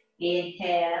chest.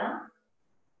 Inhale.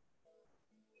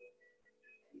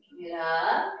 Picking it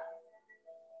up.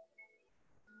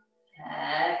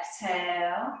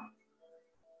 Exhale.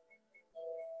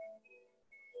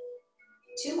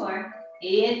 2 more.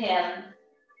 Inhale.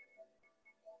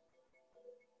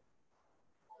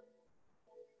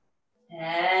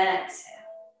 Exhale.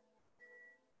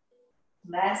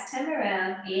 Last time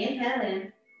around, inhale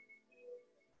in.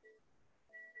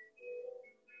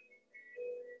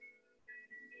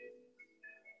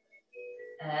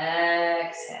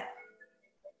 Exhale.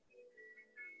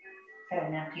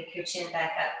 Good, now pick your chin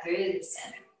back up through the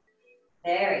center.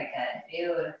 Very good,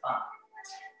 beautiful.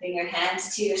 Bring your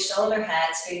hands to your shoulder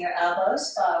pads, bring your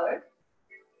elbows forward.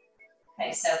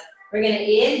 Okay, so we're gonna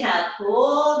inhale,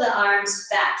 pull the arms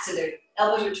back so their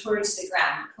elbows are towards the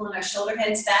ground. We're pulling our shoulder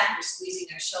heads back, we're squeezing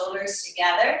our shoulders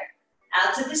together.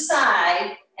 Out to the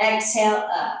side, exhale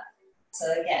up.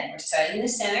 So again, we're starting in the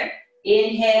center.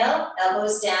 Inhale,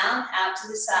 elbows down, out to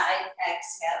the side,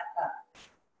 exhale up.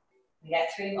 We got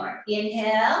 3 more.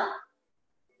 Inhale,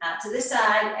 out to the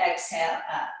side, exhale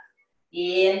up.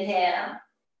 Inhale,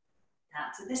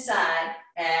 out to the side,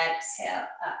 exhale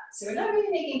up. So we're not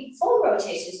really making full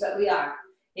rotations, but we are.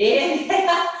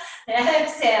 Inhale,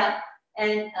 exhale,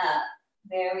 and up.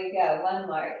 There we go. 1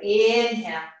 more.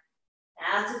 Inhale,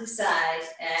 out to the side,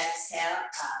 exhale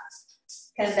up.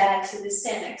 Come back to the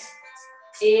center.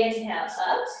 Inhale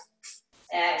up,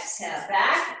 exhale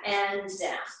back and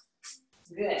down.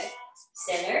 Good.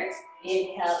 Center,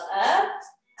 inhale up,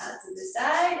 out to the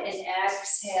side, and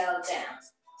exhale down.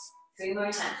 3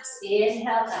 more times.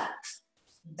 Inhale up,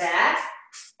 back,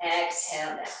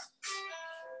 exhale down.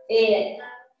 In,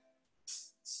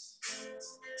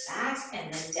 back,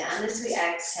 and then down as we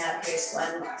exhale. Here's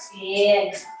 1 more.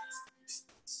 In,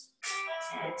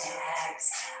 and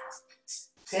exhale.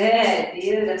 Good,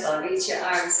 beautiful. Reach your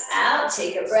arms out,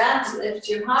 take a breath, lift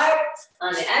your heart.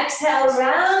 On the exhale,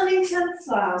 round and come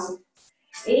forward.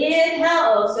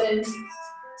 Inhale, open.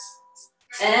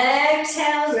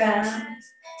 Exhale, round.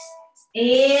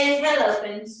 Inhale,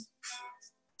 open.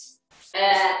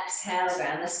 Exhale,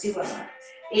 round. Let's do 1 more.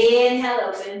 Inhale,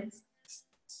 open.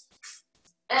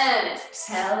 And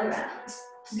exhale, round.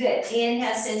 Good.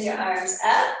 Inhale, send your arms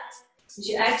up. As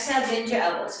you exhale, bend your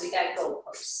elbows. We got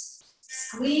goalposts.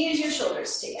 Squeeze your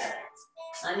shoulders together.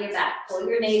 On your back, pull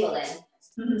your navel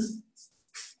in.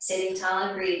 Sitting tall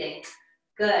and breathing.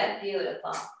 Good,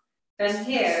 beautiful. From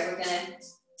here, we're gonna,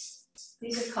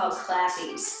 these are called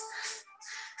clappies.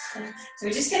 So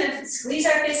we're just gonna squeeze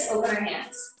our fists, open our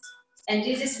hands. And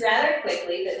do this rather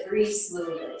quickly, but breathe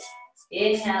smoothly.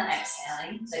 Inhale,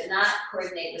 exhaling, but not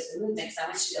coordinate with the movement, because I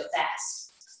want you to go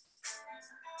fast.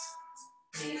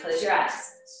 And you close your eyes.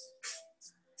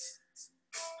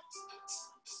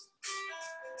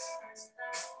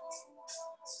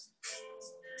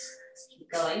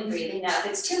 Going, breathing. Now, if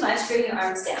it's too much, bring your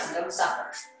arms down. Don't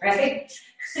suffer, right?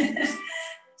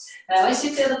 But I want you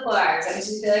to feel the forearms. I want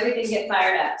you to feel everything get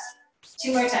fired up.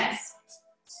 2 more times.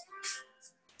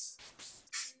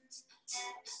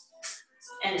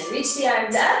 And then reach the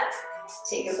arms up.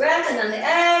 Take a breath, and on the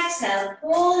exhale,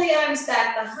 pull the arms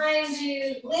back behind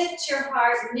you. Lift your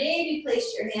heart. Maybe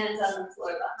place your hands on the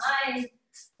floor behind.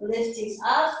 Lifting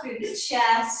up through the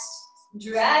chest.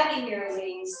 Dragging your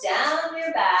wings down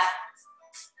your back.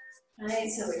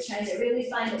 Right, so we're trying to really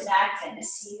find a back bend, a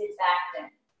seated back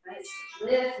bend. Right, so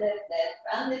lift, lift, lift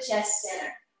from the chest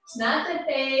center. It's not the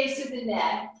face or the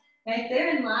neck. Right,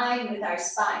 they're in line with our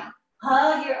spine.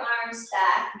 Hug your arms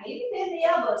back. Maybe bend the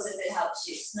elbows if it helps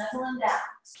you. Snuggle them down.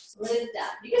 Lift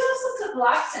up. You can also put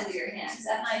blocks under your hands.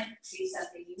 That might be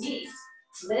something you need.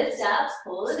 Lift up,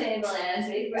 pull the navel in,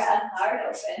 big breath, heart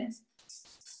open.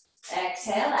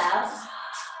 Exhale out.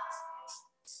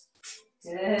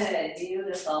 Good,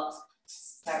 beautiful.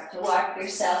 Start to walk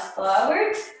yourself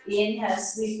forward. Inhale,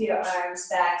 sweep your arms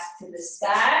back to the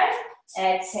sky.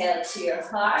 Exhale to your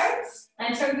heart.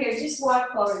 And from here, just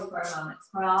walk forward for a moment.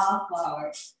 Crawl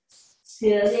forward.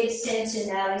 Feel the extension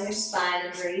out in your spine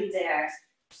and breathe there.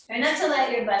 Try not to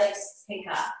let your buttocks pick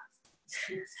up.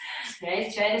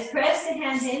 Right? Try to press the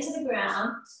hands into the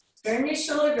ground. Firm your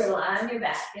shoulder girdle on your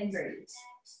back and breathe.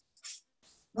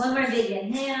 1 more big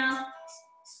inhale.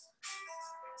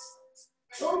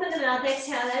 Open the mouth,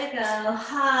 exhale, let it go.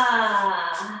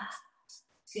 Ha.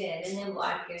 Good, and then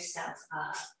walk yourself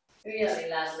up. Really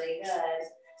lovely, good.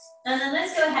 And then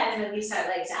let's go ahead and release our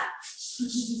legs out.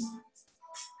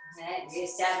 Right,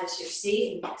 reestablish your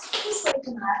seat. And just wake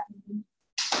them up.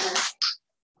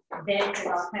 Bend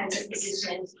in all kinds of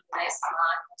positions. Nice and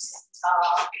long,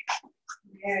 tall.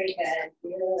 Very good,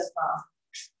 beautiful.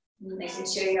 Making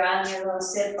sure you're on your little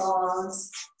sit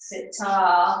bones, sit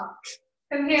tall.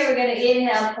 From here, we're going to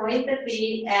inhale, point the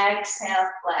feet, exhale,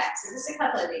 flex. So just a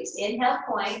couple of these. Inhale,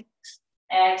 point,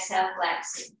 exhale,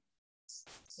 flexing.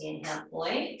 Inhale,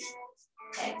 point,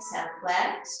 exhale,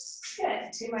 flex.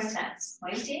 Good. 2 more times.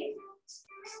 Pointing,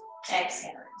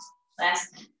 exhaling.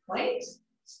 Last time. Point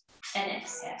and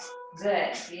exhale.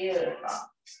 Good. Beautiful.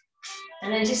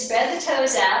 And then just spread the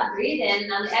toes out. Breathe in.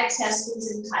 And on the exhale,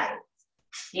 squeeze them tight.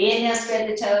 Inhale, spread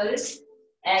the toes.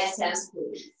 Exhale,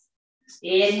 squeeze.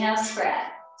 Inhale,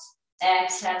 spread.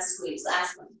 Exhale, squeeze.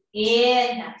 Last one.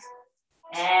 Inhale.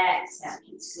 Exhale.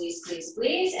 Keep squeeze, squeeze,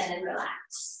 squeeze, and then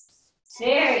relax.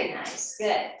 Very nice.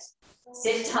 Good.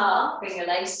 Sit tall. Bring your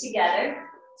legs together.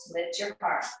 Lift your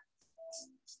heart.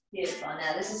 Beautiful.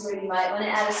 Now this is where you might want to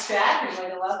add a strap. You're more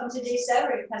than welcome to do so. We're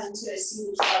going to come into a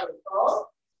seated forward fold.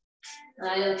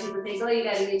 I know people think, oh, you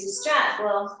got to use a strap.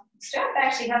 Well, the strap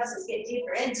actually helps us get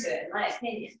deeper into it, in my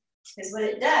opinion. Because what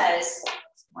it does,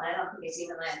 well, I don't think it's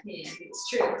even my opinion, I think it's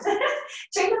true.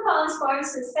 Turn the palms forward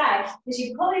to the sky. As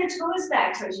you pull your toes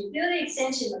back towards you, feel the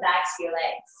extension in the backs of your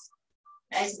legs.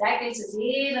 Right, so that makes us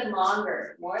even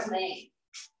longer, more length.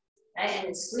 Right, and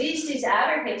then squeeze these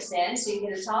outer hips in so you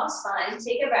get a tall spine.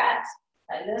 Take a breath.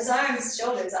 Hug those arms,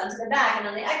 shoulders onto the back, and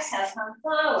on the exhale, come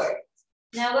forward.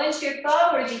 Now, once you're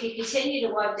forward, you can continue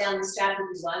to walk down the strap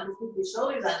if you want to keep your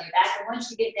shoulders on your back. And once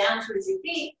you get down towards your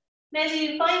feet,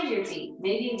 maybe you find your feet.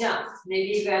 Maybe you don't.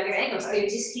 Maybe you grab your ankles, or you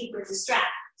just keep with the strap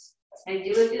and do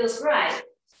what feels right.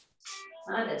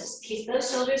 Just keep those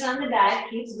shoulders on the back.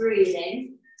 Keep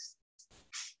breathing.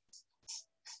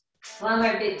 One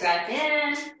more big breath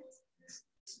in.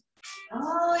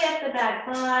 All the way up the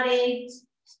back body.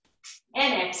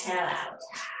 And exhale out.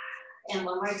 And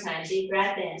one more time, big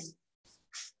breath in.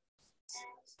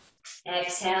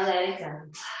 Exhale, let it go.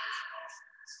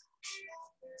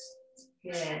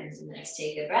 Good. And let's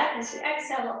take a breath. As you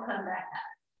exhale, we'll come back up.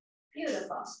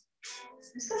 Beautiful.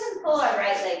 Let's go ahead and pull our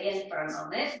right leg in for a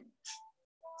moment.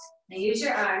 Now use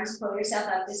your arms, pull yourself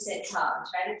up to sit tall.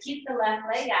 Try to keep the left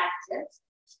leg active.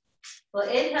 We'll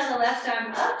inhale the left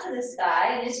arm up to the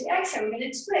sky, and as you exhale, we're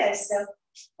going to twist. So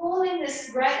pulling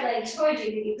this right leg towards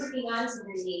you, you're hooking onto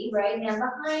the knee right now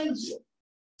behind you.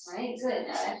 All right, good.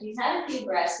 Now, after you've had a few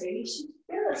breaths here, you should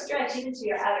feel a stretch even to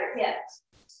your outer hip.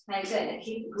 All right, good. Now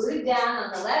keep glued down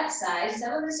on the left side.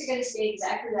 Some of us are going to stay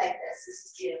exactly like this. This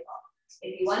is beautiful.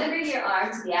 If you want to bring your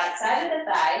arm to the outside of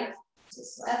the thigh,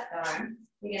 this left arm,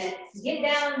 you're going to get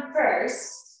down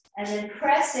first, and then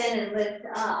press in and lift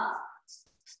up.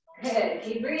 Good.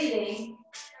 Keep breathing.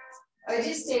 Or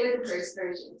just stay with the first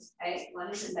version. Right?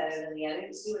 One isn't better than the other.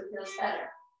 Just do what feels better.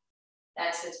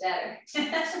 That's what's better.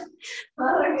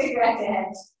 One big breath in.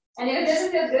 And if it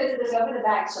doesn't feel good to look over the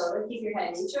back shoulder, keep your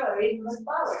head neutral or even look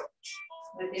forward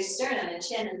with your sternum and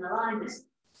chin in alignment.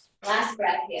 Last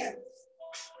breath here.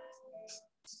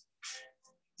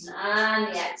 And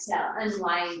on the exhale,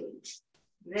 unwinding.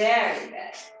 Very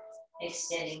good.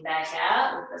 Extending back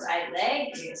out with the right leg.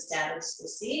 We establish the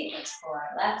seat. Let's pull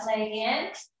our left leg in.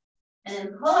 And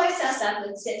then pull ourselves up.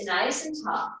 Let's sit nice and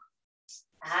tall.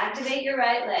 Activate your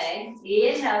right leg.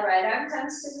 Inhale, right arm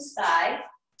comes to the sky.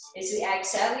 As we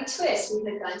exhale, we twist.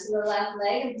 We hook onto the left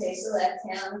leg and place the left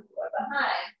hand on the floor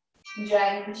behind. And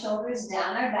dragging the shoulders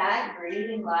down our back,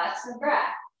 breathing lots of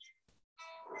breath.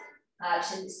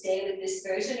 Option to stay with this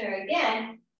version, or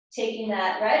again, taking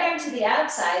that right arm to the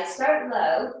outside, start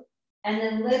low, and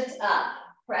then lift up,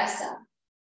 press up.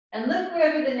 And look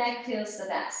wherever the neck feels the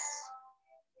best.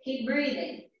 Keep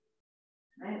breathing.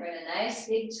 All right, we're in a nice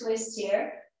big twist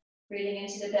here. Breathing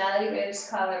into the belly, ribs,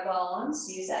 collarbones.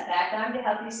 Use that back arm to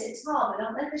help you sit tall, but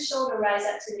don't let the shoulder rise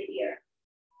up to the ear.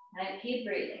 All right, keep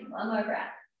breathing. One more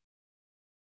breath.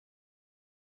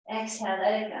 Exhale,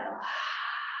 let it go.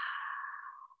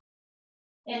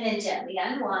 And then gently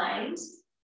unwind.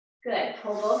 Good,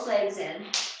 pull both legs in.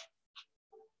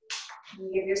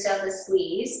 And give yourself a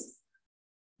squeeze.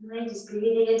 And then just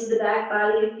breathing into the back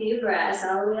body a few breaths,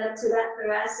 all the way up to that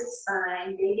thoracic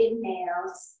spine. Big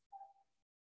inhales.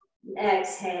 And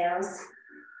exhales.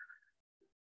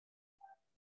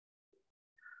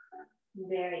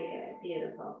 Very good,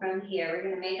 beautiful. From here, we're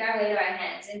going to make our way to our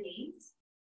hands and knees.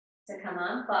 So come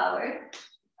on forward.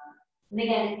 And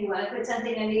again, if you want to put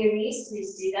something under your knees,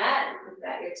 please do that. If you've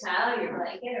got your towel, your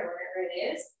blanket, or whatever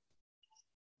it is.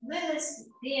 Let's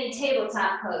be in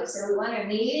tabletop pose. So we want our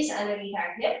knees underneath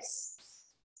our hips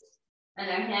and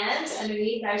our hands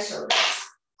underneath our shoulders.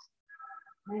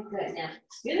 Very good. Now,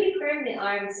 really firm the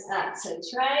arms up. So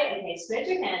try, okay, spread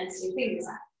your hands, your fingers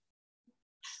up.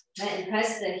 Right, and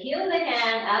press the heel of the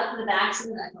hand out to the backs of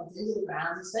the knuckles into the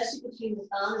ground, especially between the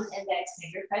thumb and index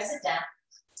finger. Press it down.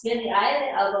 Spin the eye of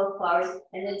the elbow forward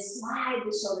and then slide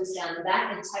the shoulders down the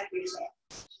back and tuck your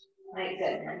tail. Right,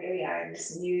 good. Now here we are in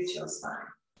this neutral spine.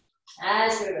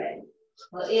 As we're ready,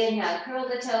 we'll inhale, curl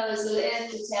the toes,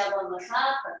 lift the tailbone, look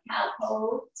up for cow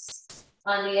pose.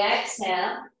 On the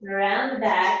exhale, around the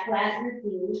back, flatten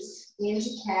the feet into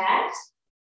cat.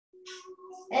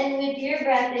 And with your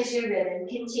breath as your rhythm,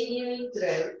 continuing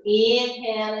through,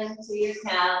 inhaling to your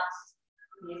cow.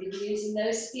 Maybe using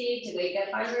those feet to wake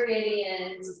up our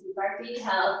meridians, to keep our feet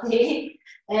healthy.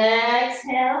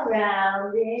 Exhale,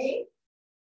 rounding.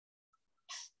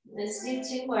 Let's do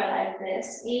 2 more like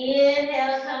this.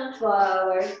 Inhale, come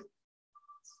forward.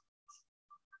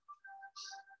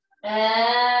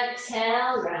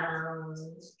 Exhale, round.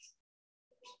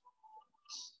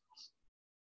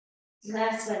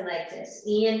 Last one like this.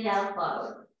 Inhale,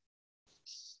 forward.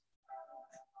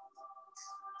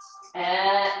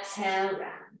 Exhale,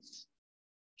 round.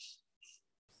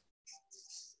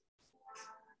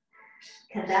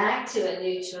 Come back to a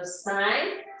neutral spine.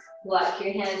 Walk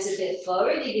your hands a bit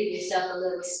forward to give yourself a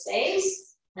little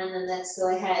space. And then let's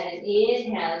go ahead and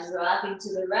inhale, dropping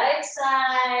to the right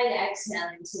side,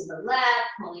 exhaling to the left,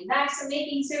 pulling back. So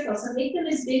making circles. So make them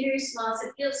as big or small as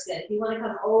it feels good. If you want to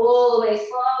come all the way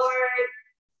forward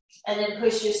and then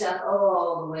push yourself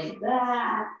all the way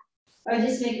back, or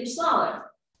just make them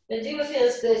smaller. But do what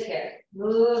feels good here.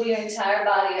 Move your entire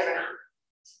body around.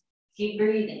 Keep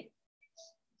breathing.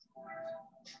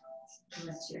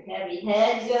 Let your heavy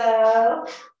head go.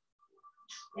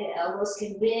 The elbows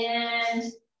can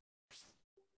bend.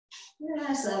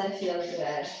 Just let it feel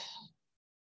good.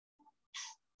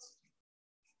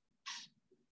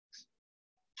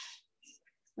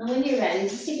 And when you're ready,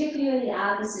 just take a few in the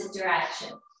opposite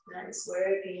direction. Nice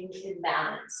working in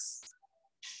balance.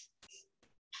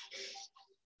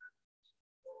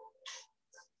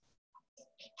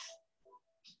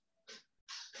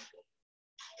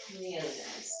 Really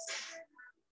nice.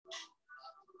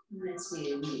 Let's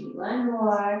do maybe 1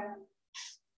 more.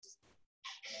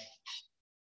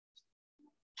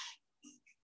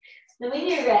 And when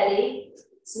you're ready,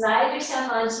 slide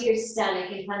yourself onto your stomach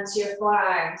and come to your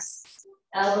forearms.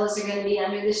 Elbows are going to be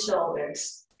under the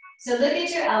shoulders. So look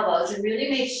at your elbows and really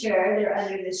make sure they're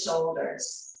under the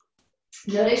shoulders.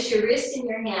 Notice your wrists and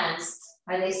your hands.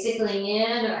 Are they sickling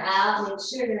in or out? Make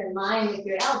sure they're in line with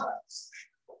your elbows.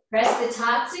 Press the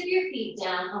tops of your feet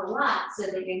down a lot so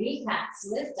that your kneecaps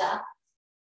lift up.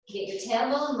 Get your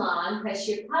tailbone long, press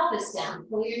your pelvis down,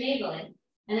 pull your navel in,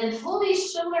 and then pull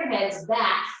these shoulder heads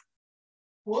back.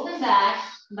 Pull them back.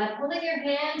 By pulling your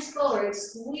hands forward,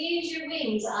 squeeze your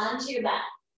wings onto your back.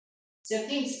 So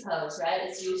Sphinx pose, right?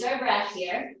 Let's use our breath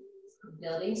here.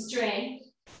 Building strength.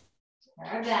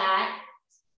 Our back.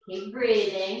 Keep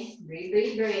breathing. Breathe,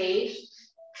 breathe, breathe.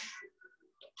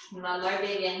 1 more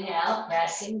big inhale,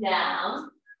 pressing down.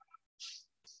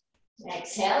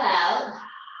 Exhale out.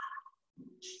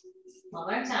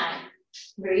 1 more time.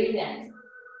 Breathe in.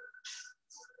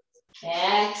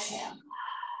 Exhale.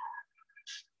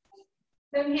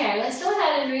 From here, let's go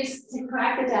ahead and reach to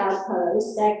crocodile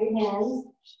pose. Stack your hands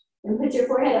and put your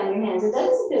forehead on your hands. If that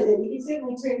doesn't feel good, you can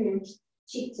certainly turn your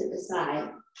cheek to the side.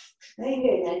 Very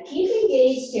good. Now keep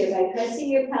engaged here by pressing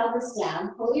your pelvis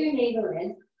down. Pull your navel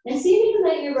in. And see if you can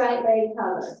let your right leg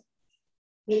hover.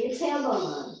 Get your tailbone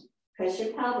on. Press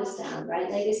your pelvis down. Right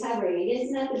leg is hovering. It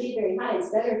doesn't have to be very high. It's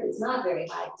better if it's not very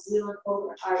high because we don't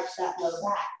overarch that low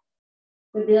back.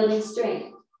 We're building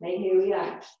strength. Right here we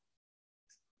are.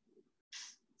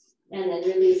 And then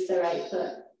release the right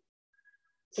foot.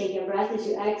 Take a breath as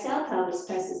you exhale. Pelvis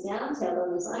presses down.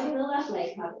 Tailbone is on. The left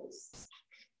leg hovers.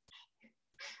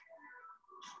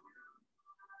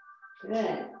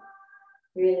 Good.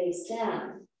 Release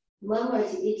down. 1 more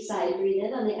to each side. Breathe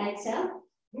in on the exhale.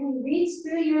 And reach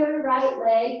through your right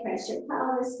leg. Press your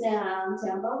pelvis down.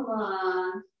 Tailbone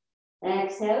long.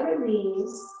 Exhale,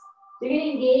 release. You're going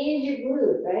to engage your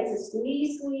glute, right? So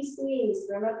squeeze, squeeze, squeeze.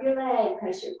 Firm up your leg.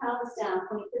 Press your pelvis down.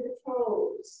 Point to the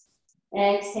toes.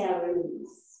 Exhale,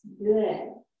 release. Good.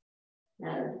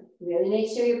 Now, really make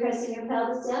sure you're pressing your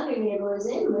pelvis down. Your navel is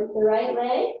in with the right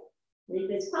leg. And if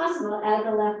it's possible, add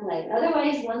the left leg.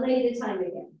 Otherwise, 1 leg at a time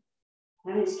again.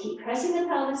 Now just keep pressing the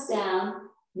pelvis down.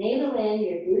 Navel in.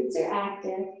 Your glutes are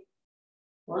active.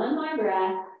 1 more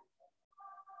breath.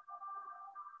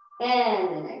 And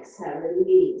then exhale,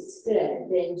 release. Good.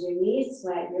 Bend your knees,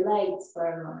 swag your legs for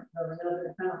a moment. Rolling over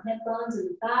the front hip bones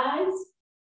and thighs.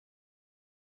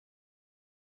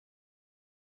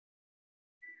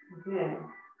 Good.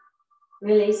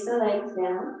 Release the legs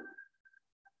down.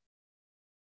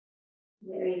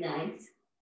 Very nice.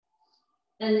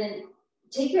 And then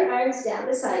take your arms down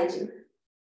beside you.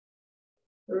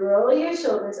 Roll your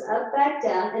shoulders up, back,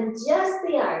 down, and just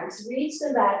the arms. Reach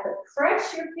them back, but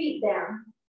press your feet down.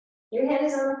 Your head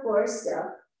is on the floor still.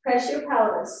 Press your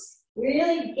pelvis.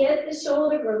 Really get the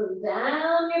shoulder girdle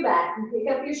down your back and pick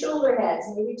up your shoulder heads.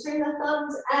 Maybe turn the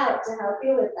thumbs out to help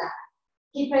you with that.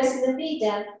 Keep pressing the feet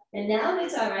down. And now if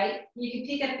it's all right, you can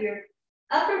pick up your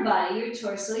upper body, your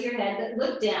torso, your head, but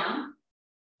look down.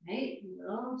 Right?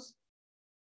 Little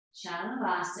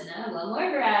Shavasana. One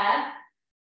more breath.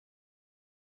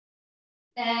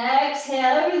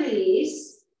 Exhale,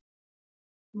 release.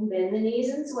 Bend the knees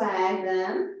and swag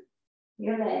them.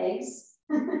 Your legs.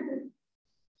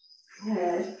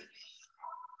 Good.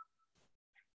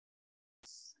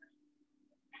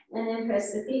 And then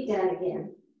press the feet down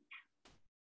again.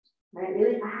 All right,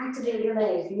 really activate your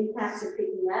legs. Kneecaps are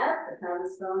picking up. The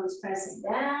pelvis bone is pressing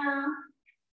down.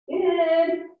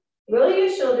 Good. Roll your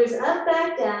shoulders up,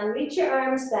 back, down. Reach your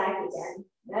arms back again.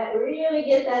 That really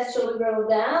get that shoulder girdle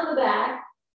down the back.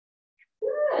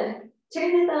 Good.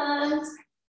 Turn the thumbs,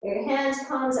 your hands,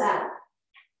 palms out.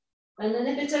 And then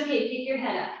if it's okay, pick your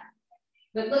head up.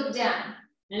 But look down.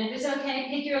 And if it's okay,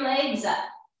 pick your legs up.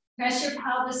 Press your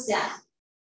pelvis down.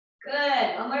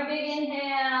 Good. One more big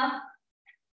inhale.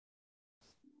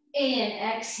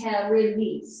 And exhale,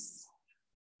 release.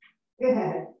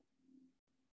 Good.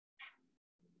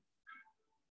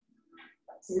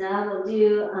 So now we'll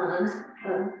do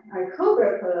our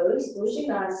cobra pose,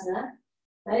 Bhujangasana.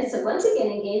 Right, so once again,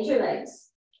 engage your legs.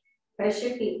 Press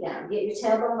your feet down. Get your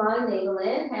tailbone long, navel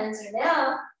in. Hands are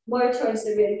now more towards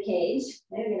the rib cage.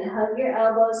 Right, you're gonna hug your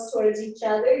elbows towards each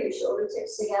other, your shoulder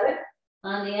tips together.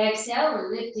 On the exhale,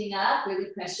 we're lifting up.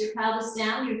 Really press your pelvis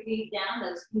down, your feet down,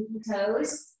 those pinky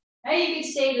toes. Right, you can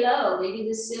stay low. Maybe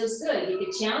this feels good. You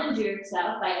can challenge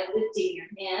yourself by lifting your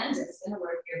hands. It's gonna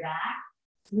work your back.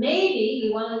 Maybe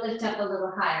you want to lift up a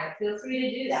little higher. Feel free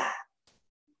to do that.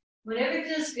 Whatever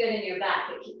feels good in your back,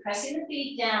 but keep pressing the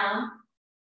feet down,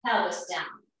 pelvis down,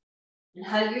 and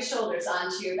hug your shoulders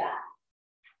onto your back.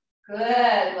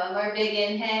 Good. One more big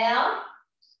inhale.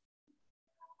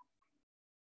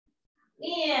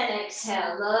 And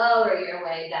exhale, lower your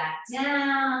way back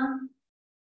down.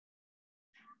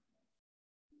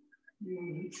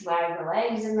 Swag the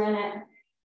legs a minute,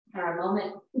 or a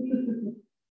moment.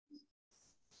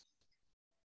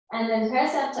 And then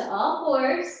press up to all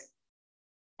fours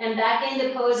and back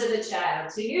into pose of a child.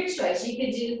 So your choice, you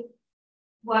could do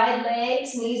wide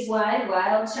legs, knees wide,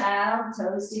 wild child,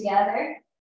 toes together,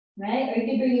 right? Or you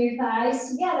can bring your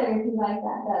thighs together if you like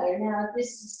that better. Now, if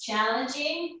this is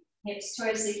challenging, hips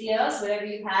towards the heels, whatever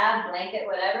you have, blanket,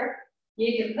 whatever,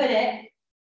 you can put it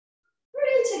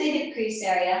right into the hip crease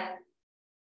area.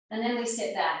 And then we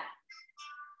sit back,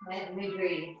 right? And we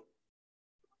breathe.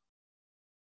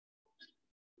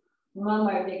 One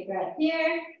more big breath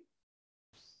here.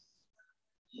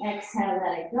 Exhale,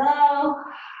 let it go.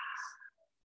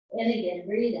 And again,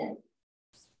 breathe in.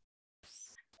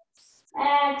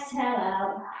 Exhale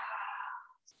out.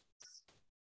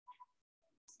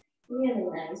 Really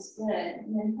nice, good.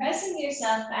 And then pressing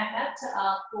yourself back up to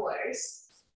all fours.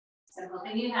 So I'm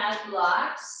hoping you have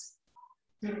blocks.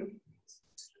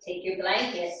 Take your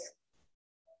blanket.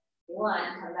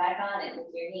 One, come back on it with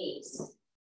your knees.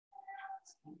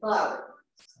 Forward.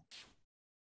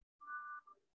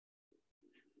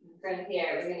 From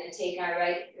here, we're going to take our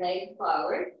right leg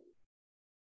forward.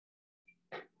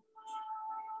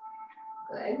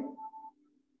 Good.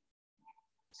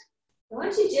 I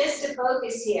want you just to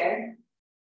focus here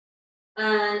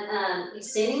on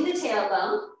extending the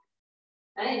tailbone.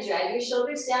 Right? Drag your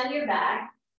shoulders down your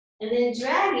back, and then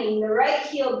dragging the right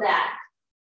heel back.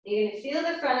 You're going to feel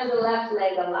the front of the left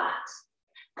leg a lot.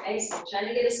 Right? So trying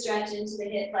to get a stretch into the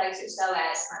hip flexor psoas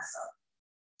muscle.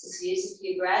 Just use a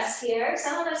few breaths here.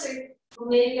 Some of us are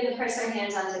maybe going to press our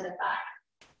hands onto the thigh.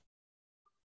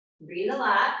 Breathe a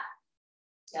lot.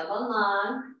 Tailbone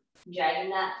long. Dragging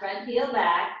that front heel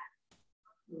back.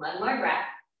 One more breath.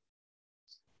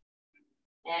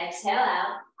 Exhale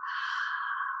out.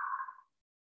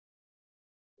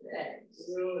 Good.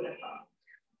 Beautiful.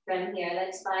 From here,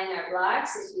 let's find our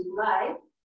blocks as you'd like.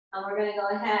 And we're going to go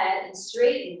ahead and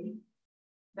straighten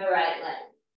the right leg.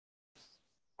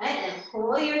 And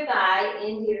pull your thigh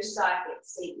into your socket.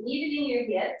 Stay even in your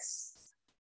hips.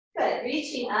 Good.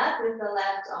 Reaching up with the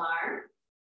left arm.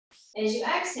 As you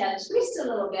exhale, twist a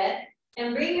little bit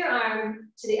and bring your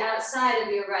arm to the outside of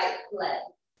your right leg.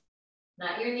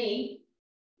 Not your knee.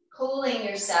 Pulling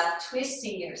yourself,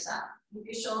 twisting yourself. Keep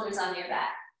your shoulders on your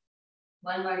back.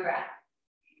 One more breath.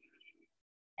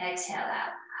 Exhale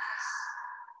out.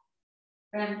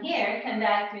 From here, come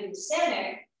back through the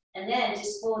center, and then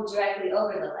just fold directly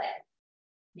over the leg.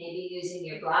 Maybe using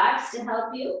your blocks to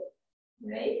help you,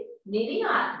 right? Maybe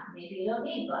not. Maybe you don't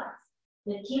need blocks.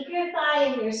 But keep your thigh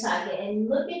in your socket and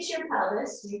look at your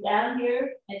pelvis. You're down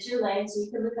here at your legs, so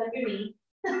you can look underneath.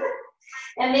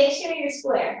 And make sure you're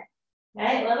square. All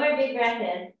right, one more big breath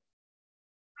in.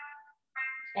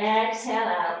 Exhale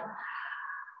out.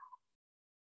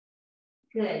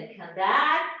 Good, come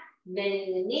back,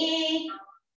 bending the knee.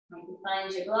 You can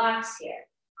find your blocks here.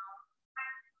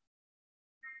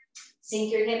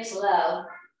 Sink your hips low.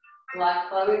 Walk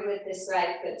forward with this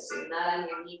right foot so you're not on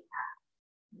your kneecap.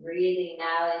 Breathing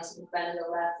now into the front of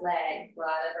the left leg. A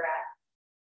lot of breath.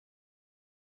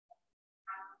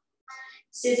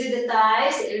 Scissor the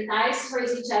thighs, get your thighs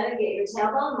towards each other, get your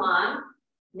tailbone long.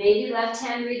 Maybe left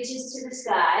hand reaches to the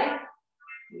sky.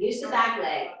 Use the back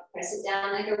leg. Press it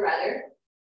down like a rudder.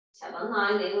 Tailbone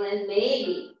long, navel in.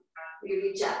 Maybe we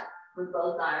reach up with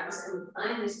both arms and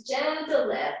find this gentle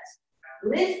lift.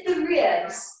 Lift the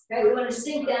ribs. Right, we want to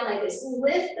sink down like this.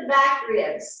 Lift the back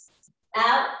ribs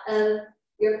out of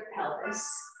your pelvis.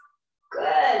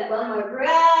 Good. One more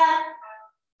breath.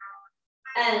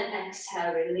 And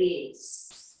exhale,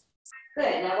 release.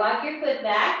 Good. Now walk your foot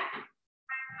back.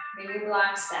 Bring your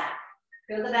blocks back.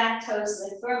 Feel the back toes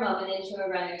lift for a moment into a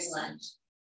runner's lunge.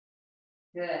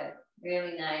 Good.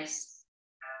 Really nice.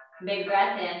 Big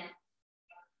breath in.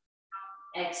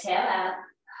 Exhale out.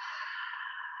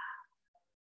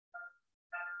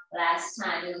 Last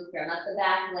time, you firm up the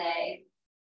back leg.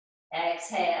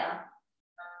 Exhale.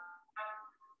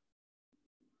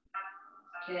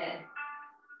 Good.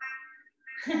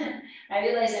 I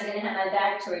realize I'm going to have my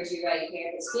back towards you right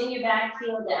here. Spin your back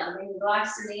heel down. Bring the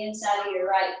blocks to the inside of your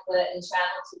right foot and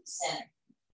travel to the center.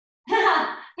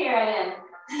 Here I am.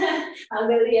 I'll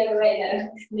go the other way though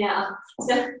now.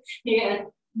 So you're going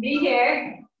to be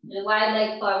here in a wide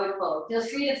leg forward fold. Feel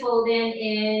free to fold in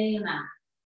any amount.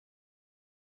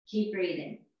 Keep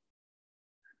breathing.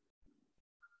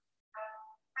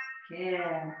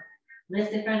 Good.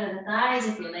 Lift the front of the thighs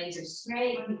if your legs are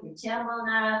straight. Keep your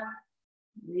tailbone up.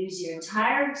 Use your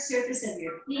entire surface of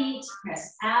your feet.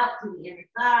 Press out to the inner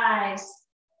thighs.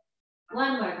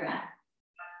 One more breath.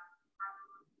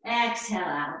 Exhale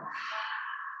out.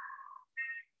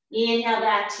 Inhale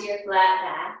back to your flat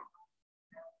back.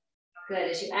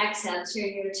 Good. As you exhale,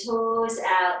 turn your toes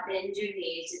out, bend your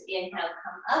knees. Inhale,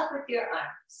 come up with your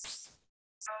arms.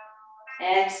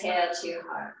 Exhale to your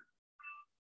heart.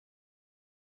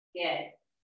 Good.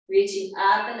 Reaching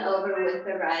up and over with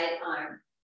the right arm.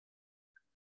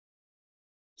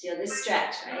 Feel this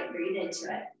stretch, right? Breathe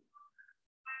into it.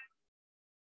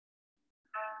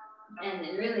 And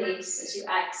then release as you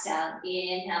exhale.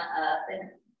 Inhale up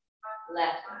and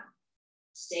left arm.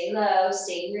 Stay low,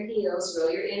 stay in your heels.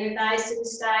 Roll your inner thighs to the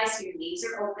sky so your knees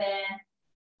are open.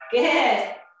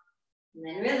 Good. And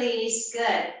then release.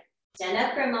 Good. Stand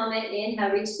up for a moment.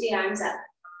 Inhale, reach the arms up.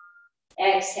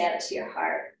 Exhale to your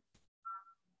heart.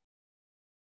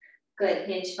 Good.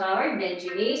 Hinge forward, bend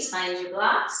your knees, find your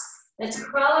blocks. Let's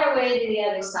crawl our way to the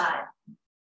other side.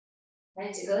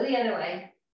 Right, so go the other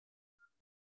way.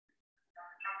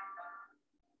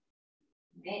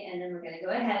 Okay, and then we're going to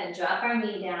go ahead and drop our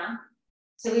knee down.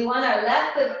 So we want our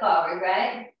left foot forward,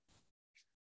 right?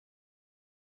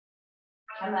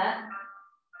 Come up.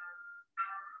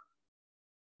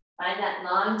 Find that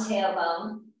long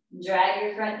tailbone. Drag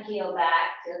your front heel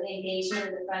back. Feel the engagement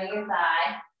in the front of your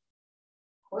thigh.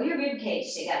 Pull your rib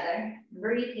cage together.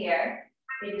 Breathe here.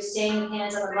 Maybe staying with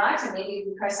hands on the blocks, or maybe we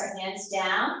can press our hands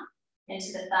down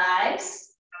into the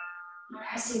thighs. Keep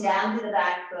pressing down to the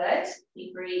back foot.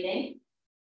 Keep breathing.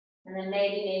 And then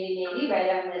maybe, right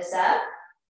arm lifts up.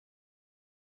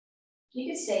 You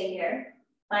can stay here.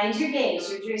 Find your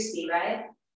gaze, your drishti, right?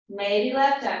 Maybe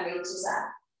left arm reaches up.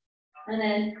 And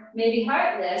then maybe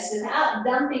heart lifts without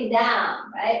dumping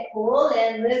down, right? Pull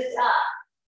and lift up.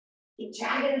 Keep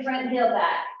dragging the front heel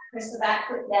back. Press the back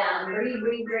foot down. Breathe,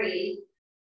 breathe, breathe.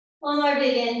 One more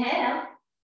big inhale.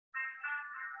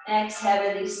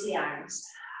 Exhale, release the arms.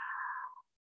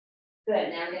 Good,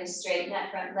 now we're going to straighten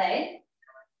that front leg.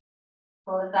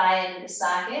 Pull the thigh into the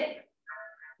socket.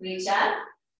 Reach up.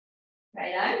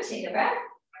 Right arm, take a breath.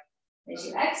 As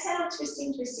you exhale,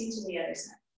 twisting to the other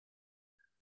side.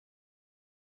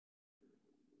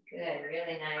 Good,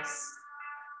 really nice.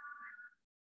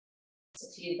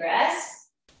 Just a few breaths.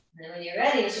 And then when you're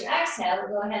ready, as you exhale,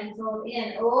 we'll go ahead and fold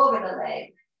in over the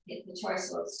leg. Get the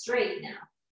torso straight now.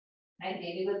 Right,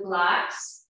 maybe with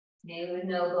blocks, maybe with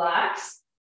no blocks.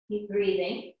 Keep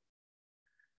breathing.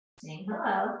 Saying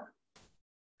hello.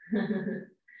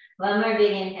 One more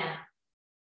big inhale.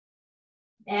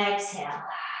 Exhale.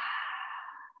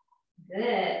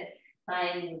 Good.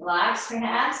 Find blocks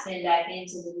perhaps, bend back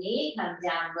into the knee, come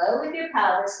down low with your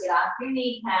pelvis, get off your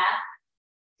kneecap.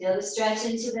 Feel the stretch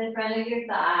into the front of your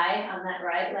thigh on that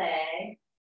right leg.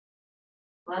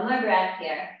 One more breath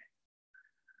here.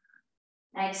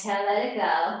 Exhale, let it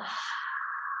go.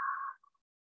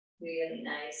 Really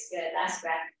nice, good, last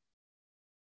breath.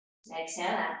 Exhale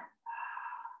out.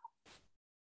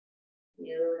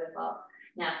 Beautiful.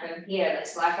 Now from here,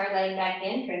 let's walk our leg back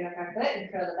in, turn up our foot and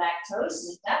curl the back toes,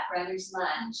 lift up, runner's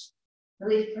lunge.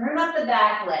 Really firm up the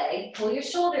back leg, pull your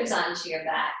shoulders onto your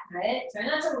back, right? Try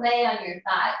not to lay on your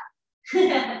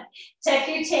thigh. Tuck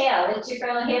your tail, lift your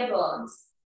frontal hip bones.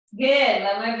 Good,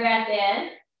 one more breath in.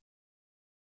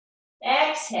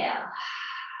 Exhale.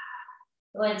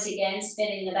 Once again,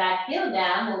 spinning the back heel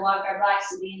down, we'll walk our blocks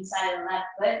to the inside of the left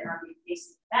foot, and I'll be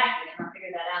facing the back again. I'll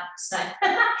figure that out next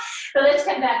time. So let's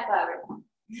come back forward.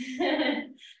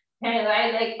 Okay,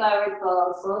 right leg forward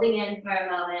fold, folding in for a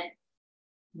moment.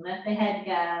 Let the head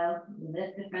go,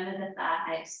 lift the front of the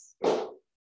thighs.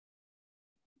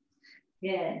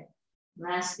 Good.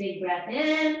 Last big breath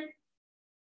in.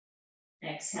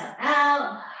 Exhale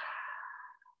out.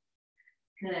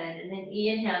 Good, and then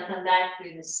inhale, come back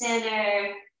through the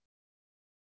center.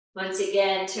 Once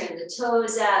again, turn the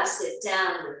toes out, sit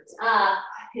down, lift up.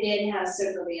 Inhale,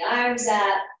 circle the arms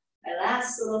up. Our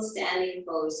last little standing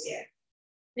pose here.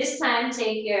 This time,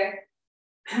 take your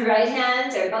right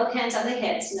hand or both hands on the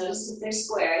hips. Notice if they're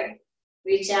squared.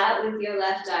 Reach out with your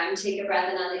left arm. Take a breath,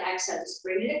 and on the exhale, just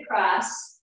bring it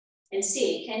across. And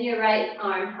see, can your right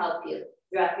arm help you?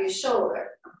 Drop your shoulder.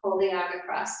 Pull the arm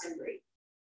across and breathe.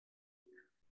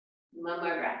 One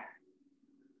more breath.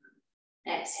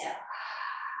 Exhale.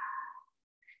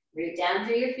 Root down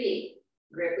through your feet.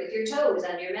 Grip with your toes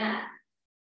on your mat.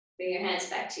 Bring your hands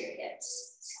back to your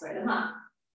hips. Square them up.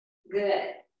 Good.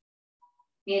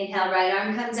 Inhale, right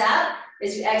arm comes out.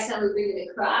 As you exhale, we bring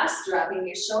it across, dropping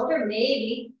your shoulder.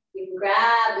 Maybe you can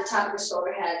grab the top of the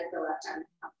shoulder head with the left arm and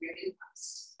help bring it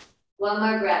across. One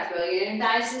more breath. Roll your inner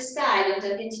thighs to the sky. Don't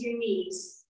duck into your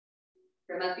knees.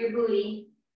 Firm up your booty.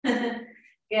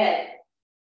 Good.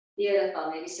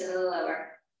 Beautiful. Maybe sit a little lower.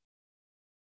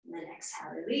 And then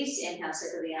exhale, release. Inhale,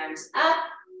 circle the arms up.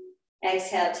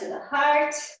 Exhale to the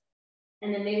heart.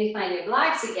 And then maybe find your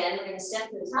blocks again. We're going to step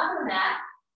to the top of the mat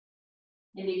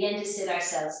and begin to sit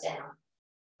ourselves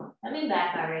down. Coming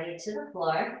back already to the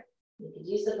floor. You could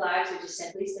use the blocks or just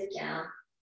simply sit down.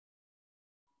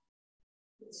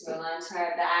 Let's roll onto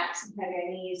our backs and hug our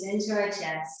knees into our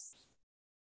chest.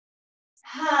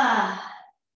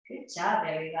 Good job,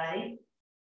 everybody.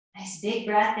 Nice big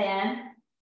breath in.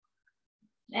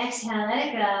 Exhale, let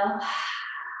it go.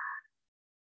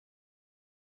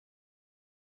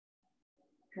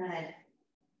 Good.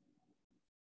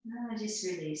 Now just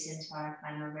release into our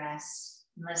final rest.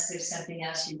 Unless there's something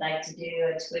else you'd like to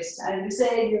do, a twist out of the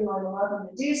side, you're more than welcome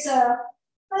to do so.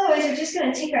 Otherwise, we're just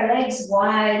going to take our legs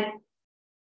wide,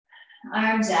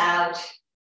 arms out.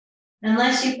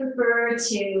 Unless you prefer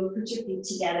to put your feet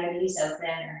together, knees open,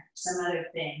 or some other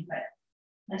thing, but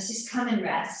let's just come and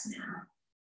rest now.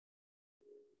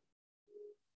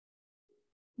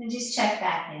 And just check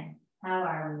back in. How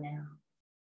are we now?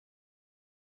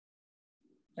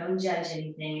 Don't judge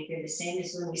anything. If you're the same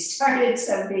as when we started,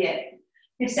 so be it.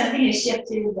 If something has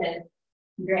shifted, then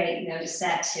great, notice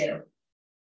that too.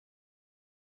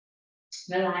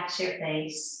 Relax your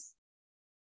face.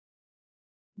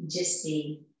 Just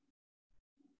be.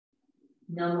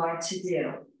 No more to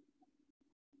do.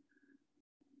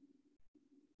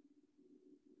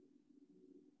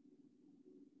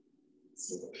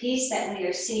 So the peace that we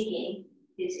are seeking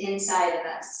is inside of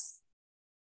us.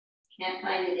 Can't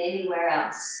find it anywhere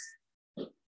else.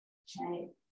 Right?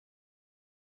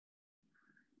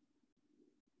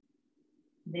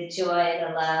 The joy,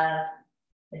 the love,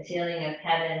 the feeling of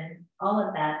heaven, all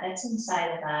of that, that's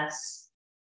inside of us.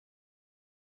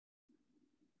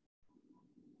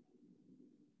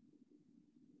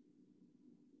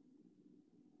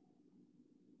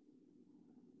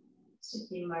 Just a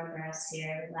few more breaths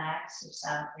here. Relax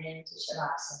yourself into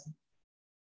Shavasana.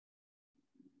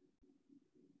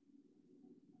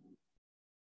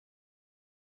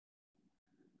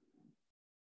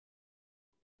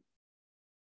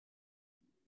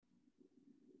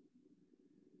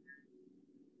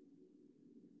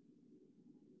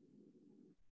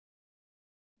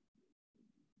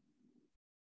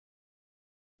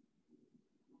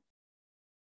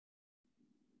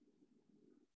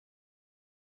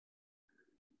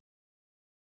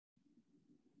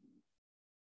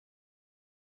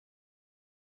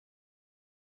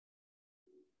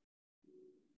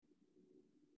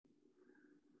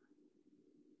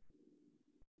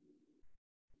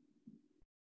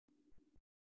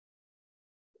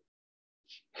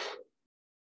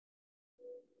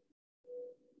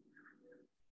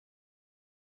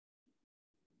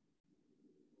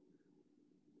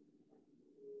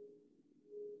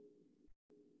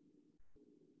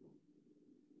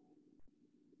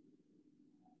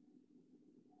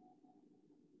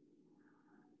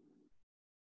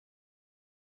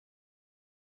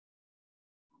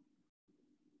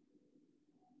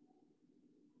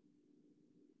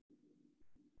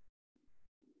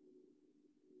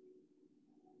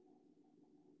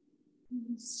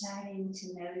 Starting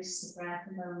to notice the breath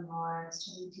a little more,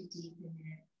 starting to deepen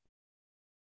it.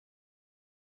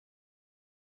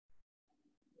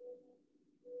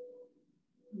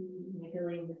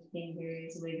 Wiggling the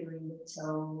fingers, wiggling the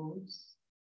toes.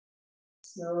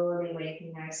 Slowly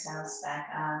waking ourselves back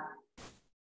up.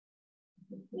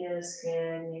 If it feels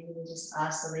good, maybe we just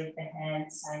oscillate the head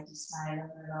side to side a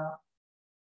little.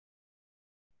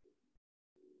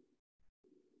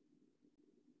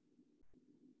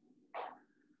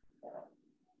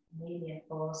 Maybe a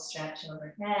full stretch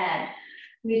overhead.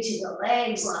 Reaching the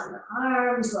legs long, the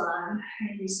arms long.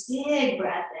 Release big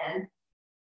breath in.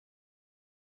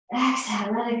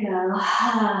 Exhale, let it go.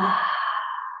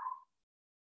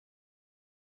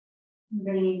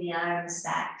 Bringing the arms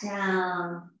back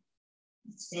down.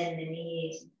 Let's bend the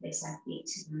knees and place our feet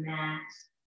to the mat.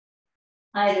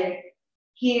 Either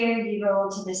here you roll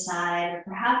to the side, or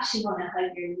perhaps you want to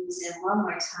hug your knees in one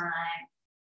more time.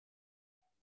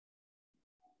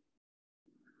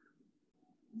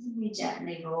 And we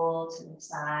gently roll to the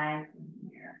side from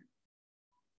here.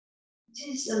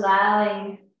 Just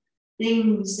allowing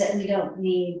things that we don't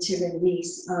need to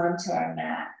release onto our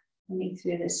mat. Coming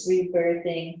through this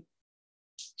rebirthing.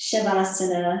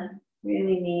 Shavasana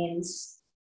really means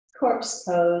corpse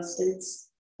pose, but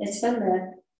it's from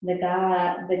the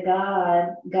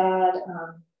god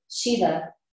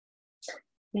Shiva,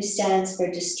 who stands for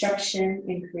destruction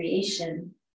and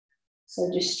creation. So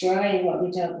destroying what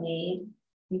we don't need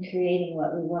and creating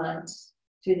what we want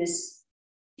through this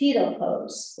fetal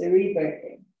pose, the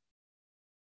rebirthing.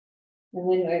 And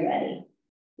when we're ready,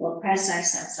 we'll press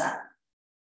ourselves up.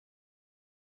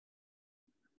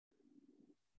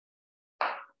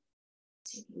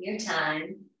 Taking your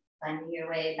time, finding your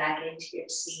way back into your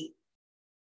seat.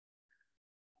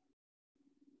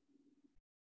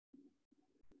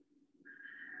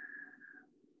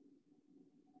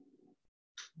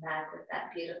 Back with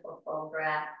that beautiful full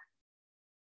breath.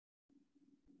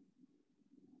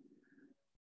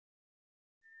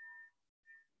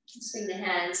 Let's bring the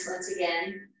hands once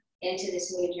again into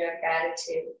this mudra of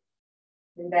gratitude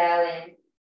and bow in.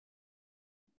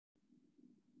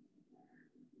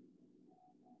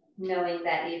 Knowing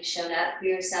that you've shown up for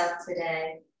yourself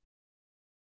today.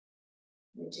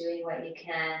 You're doing what you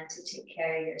can to take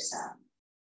care of yourself.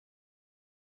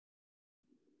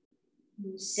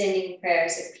 Sending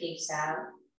prayers of peace out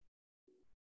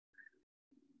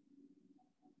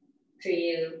for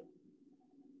you,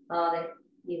 all that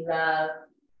you love,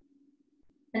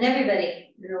 and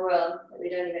everybody in the world that we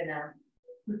don't even know.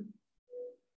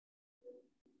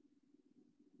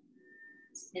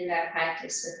 In our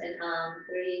practice with an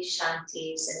 3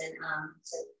 shantis and an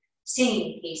so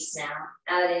singing peace now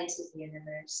out into the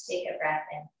universe. Take a breath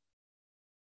in.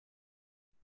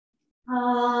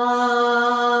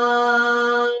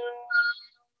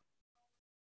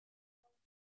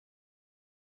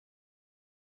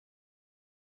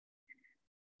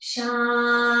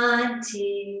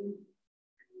 Shanti,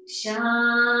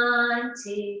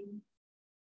 Shanti,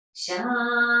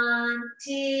 Shanti.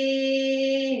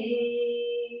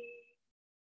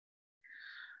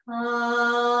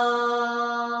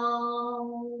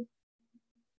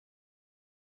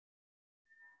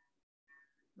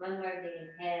 One more big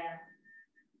inhale.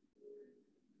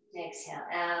 Exhale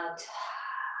out.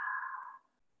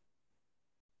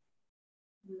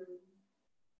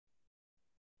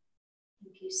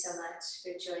 Thank you so much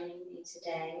for joining me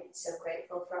today. I'm so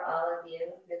grateful for all of you.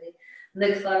 Really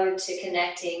look forward to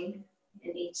connecting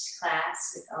in each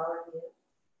class with all of you.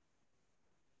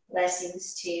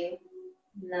 Blessings to you.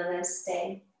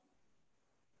 Namaste.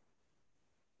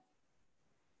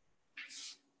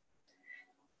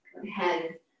 Go ahead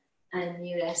and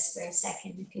unmute us for a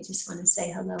second if you just want to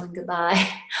say hello and goodbye.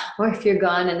 Or if you're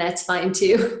gone, and that's fine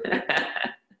too.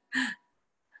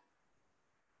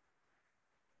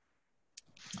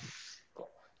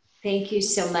 Thank you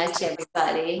so much,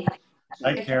 everybody.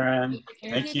 Hi, Karen.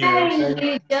 Thank you. How are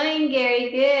you doing,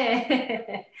 Gary?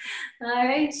 Good. All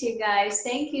right, you guys.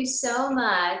 Thank you so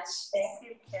much. Thank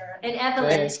you, Karen. And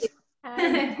Evelyn, too.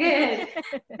 Good.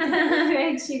 All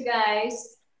right, you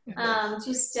guys.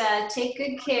 Just take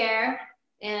good care.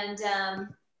 And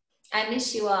I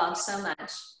miss you all so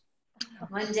much.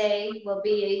 One day we'll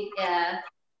be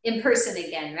in person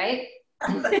again, right?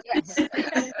 Yes.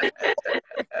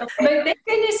 But thank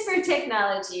goodness for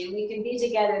technology, and we can be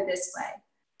together this way.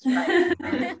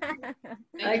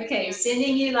 Okay,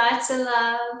 sending you lots of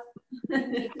love.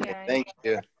 Thank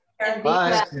you. And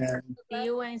Bye. See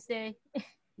you Wednesday.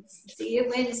 see you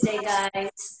Wednesday,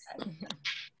 guys.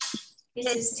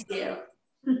 Kisses to you.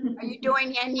 Are you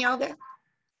doing yin yoga?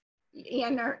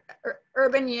 Yin or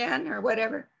urban yin or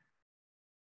whatever?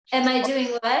 Am I doing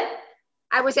what?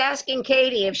 I was asking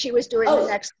Katie if she was doing Oh.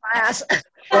 the next class.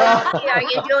 Are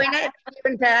you doing it, you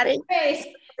and Patty? Grace,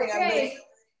 Grace.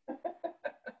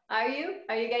 Are you?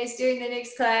 Are you guys doing the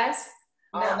next class?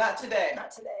 No, not today.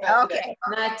 Not today. Okay.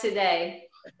 Not today.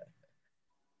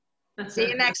 See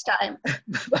you next time.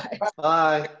 Bye.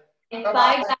 Bye.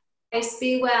 Bye, guys.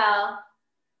 Be well.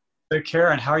 So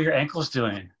Karen, how are your ankles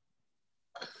doing?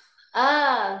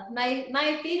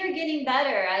 My feet are getting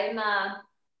better.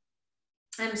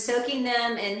 I'm soaking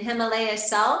them in Himalaya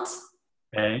salt.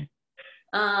 Okay.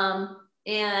 And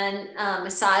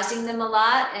massaging them a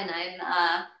lot, and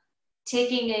I'm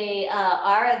taking a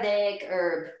Ayurvedic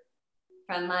herb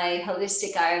from my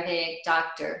holistic Ayurvedic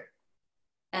doctor,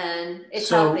 and it's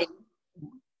helping.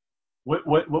 What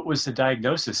was the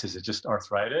diagnosis? Is it just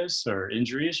arthritis or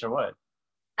injuries or what?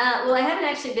 Well, I haven't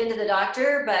actually been to the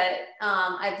doctor, but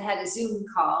I've had a Zoom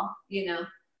call, you know,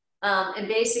 and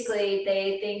basically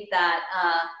they think that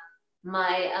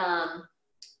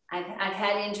I've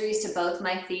had injuries to both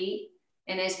my feet,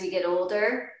 and as we get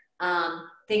older,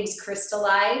 things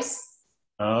crystallize.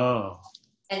 Oh.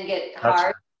 And get Gotcha.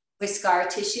 hard with scar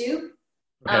tissue.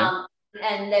 Okay.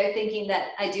 And they're thinking that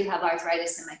I do have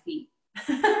arthritis in my feet.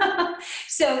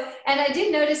 So, and I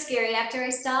did notice, Gary, after I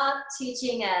stopped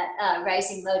teaching at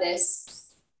Rising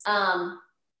Lotus, I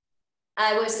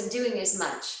wasn't doing as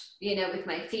much, you know, with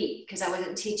my feet because I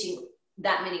wasn't teaching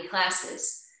that many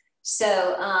classes.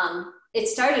 So it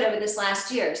started over this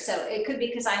last year. So it could be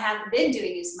because I haven't been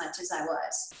doing as much as I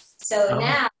was. So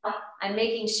now I'm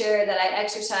making sure that I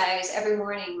exercise every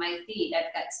morning my feet.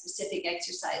 I've got specific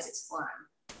exercises for them.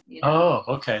 You know?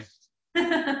 Oh, okay.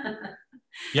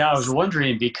 Yeah, I was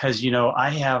wondering because, you know, I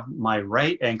have my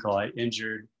right ankle I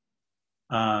injured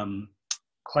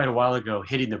quite a while ago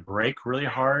hitting the brake really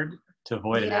hard to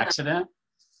avoid an accident,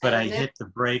 but I hit the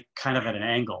brake kind of at an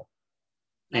angle.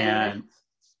 And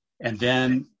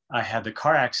then I had the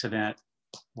car accident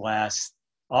last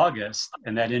August,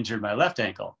 and that injured my left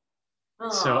ankle.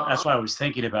 So that's why I was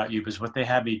thinking about you, because what they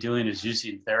had me doing is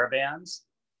using TheraBands.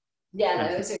 Yeah,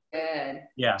 those are good.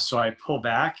 Yeah, so I pull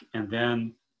back and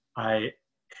then I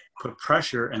put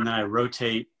pressure and then I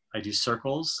rotate, I do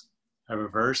circles, I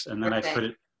reverse, and then I put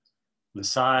it on the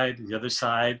side, the other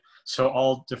side. So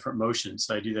all different motions.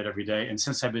 So I do that every day. And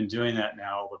since I've been doing that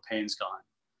now, the pain's gone.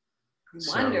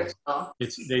 Wonderful. So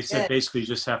they said basically you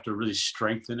just have to really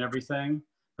strengthen everything.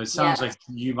 But it sounds like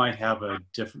you might have a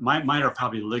different, mine are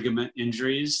probably ligament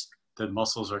injuries that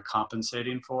muscles are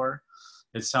compensating for.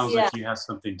 It sounds like you have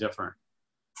something different.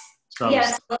 So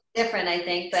yes, a little different, I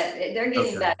think, but they're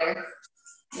getting better.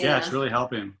 Yeah, it's really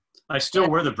helping. I still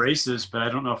wear the braces, but I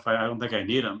don't know if I don't think I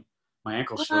need them. My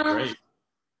ankles feel great.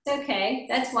 It's okay.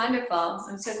 That's wonderful.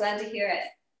 I'm so glad to hear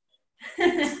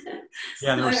it.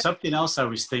 Yeah, there was something else I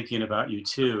was thinking about you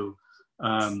too.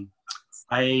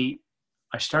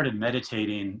 I started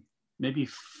meditating maybe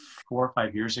 4 or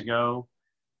 5 years ago,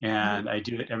 and I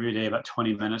do it every day about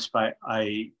 20 minutes. But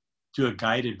I do a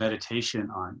guided meditation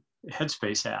on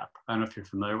Headspace app. I don't know if you're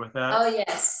familiar with that. Oh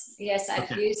yes, yes, I've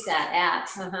used that app.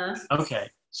 Okay,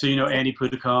 so you know Andy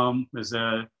Puddicombe is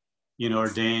a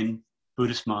ordained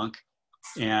Buddhist monk,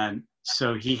 and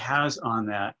so he has on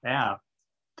that app.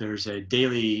 There's a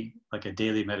daily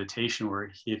meditation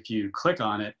where if you click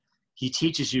on it, he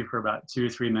teaches you for about 2 or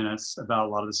 3 minutes about a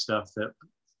lot of the stuff that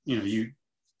you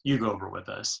go over with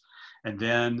us, and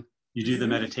then you do the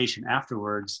meditation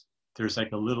afterwards. There's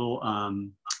like a little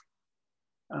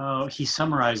he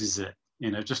summarizes it,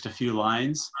 just a few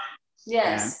lines.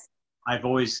 Yes. And I've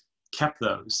always kept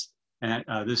those. And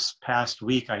this past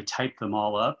week, I typed them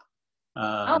all up.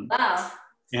 Oh, wow.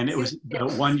 And it was the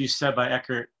one you said by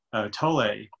Eckhart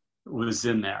Tolle was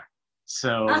in there.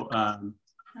 So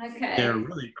they're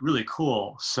really, really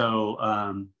cool. So,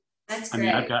 that's great. I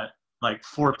mean, I've got like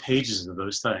 4 pages of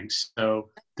those things.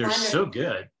 So they're so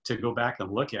good to go back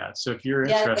and look at. So if you're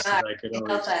interested, I could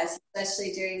always help us,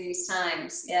 especially during these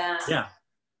times.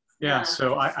 Yeah.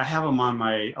 So I have them on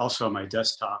my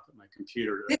desktop at my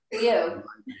computer. Good for you.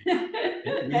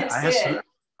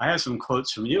 I have some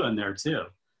quotes from you in there too.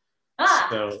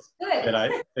 So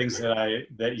good. Things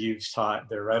that you've taught,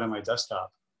 they're right on my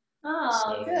desktop.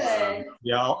 Oh, so, good.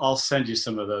 Yeah, I'll send you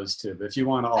some of those too. But if you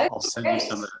want, I'll send you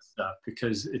some of that stuff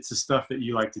because it's the stuff that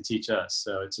you like to teach us.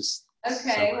 So it's just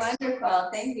wonderful.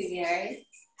 Thank you, Gary.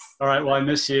 All right. Well, I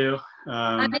miss you.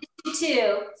 I miss you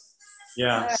too.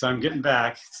 Yeah. So I'm getting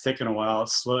back. It's taking a while.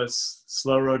 It's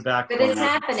slow road back. But it's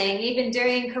happening even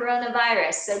during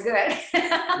coronavirus. So good.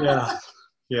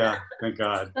 Yeah. Thank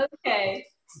God. Okay.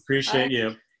 Appreciate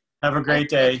you. Have a great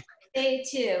day. Day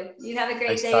too. You have a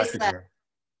great day as well.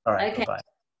 All right. Okay. Bye-bye.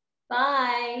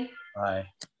 Bye. Bye.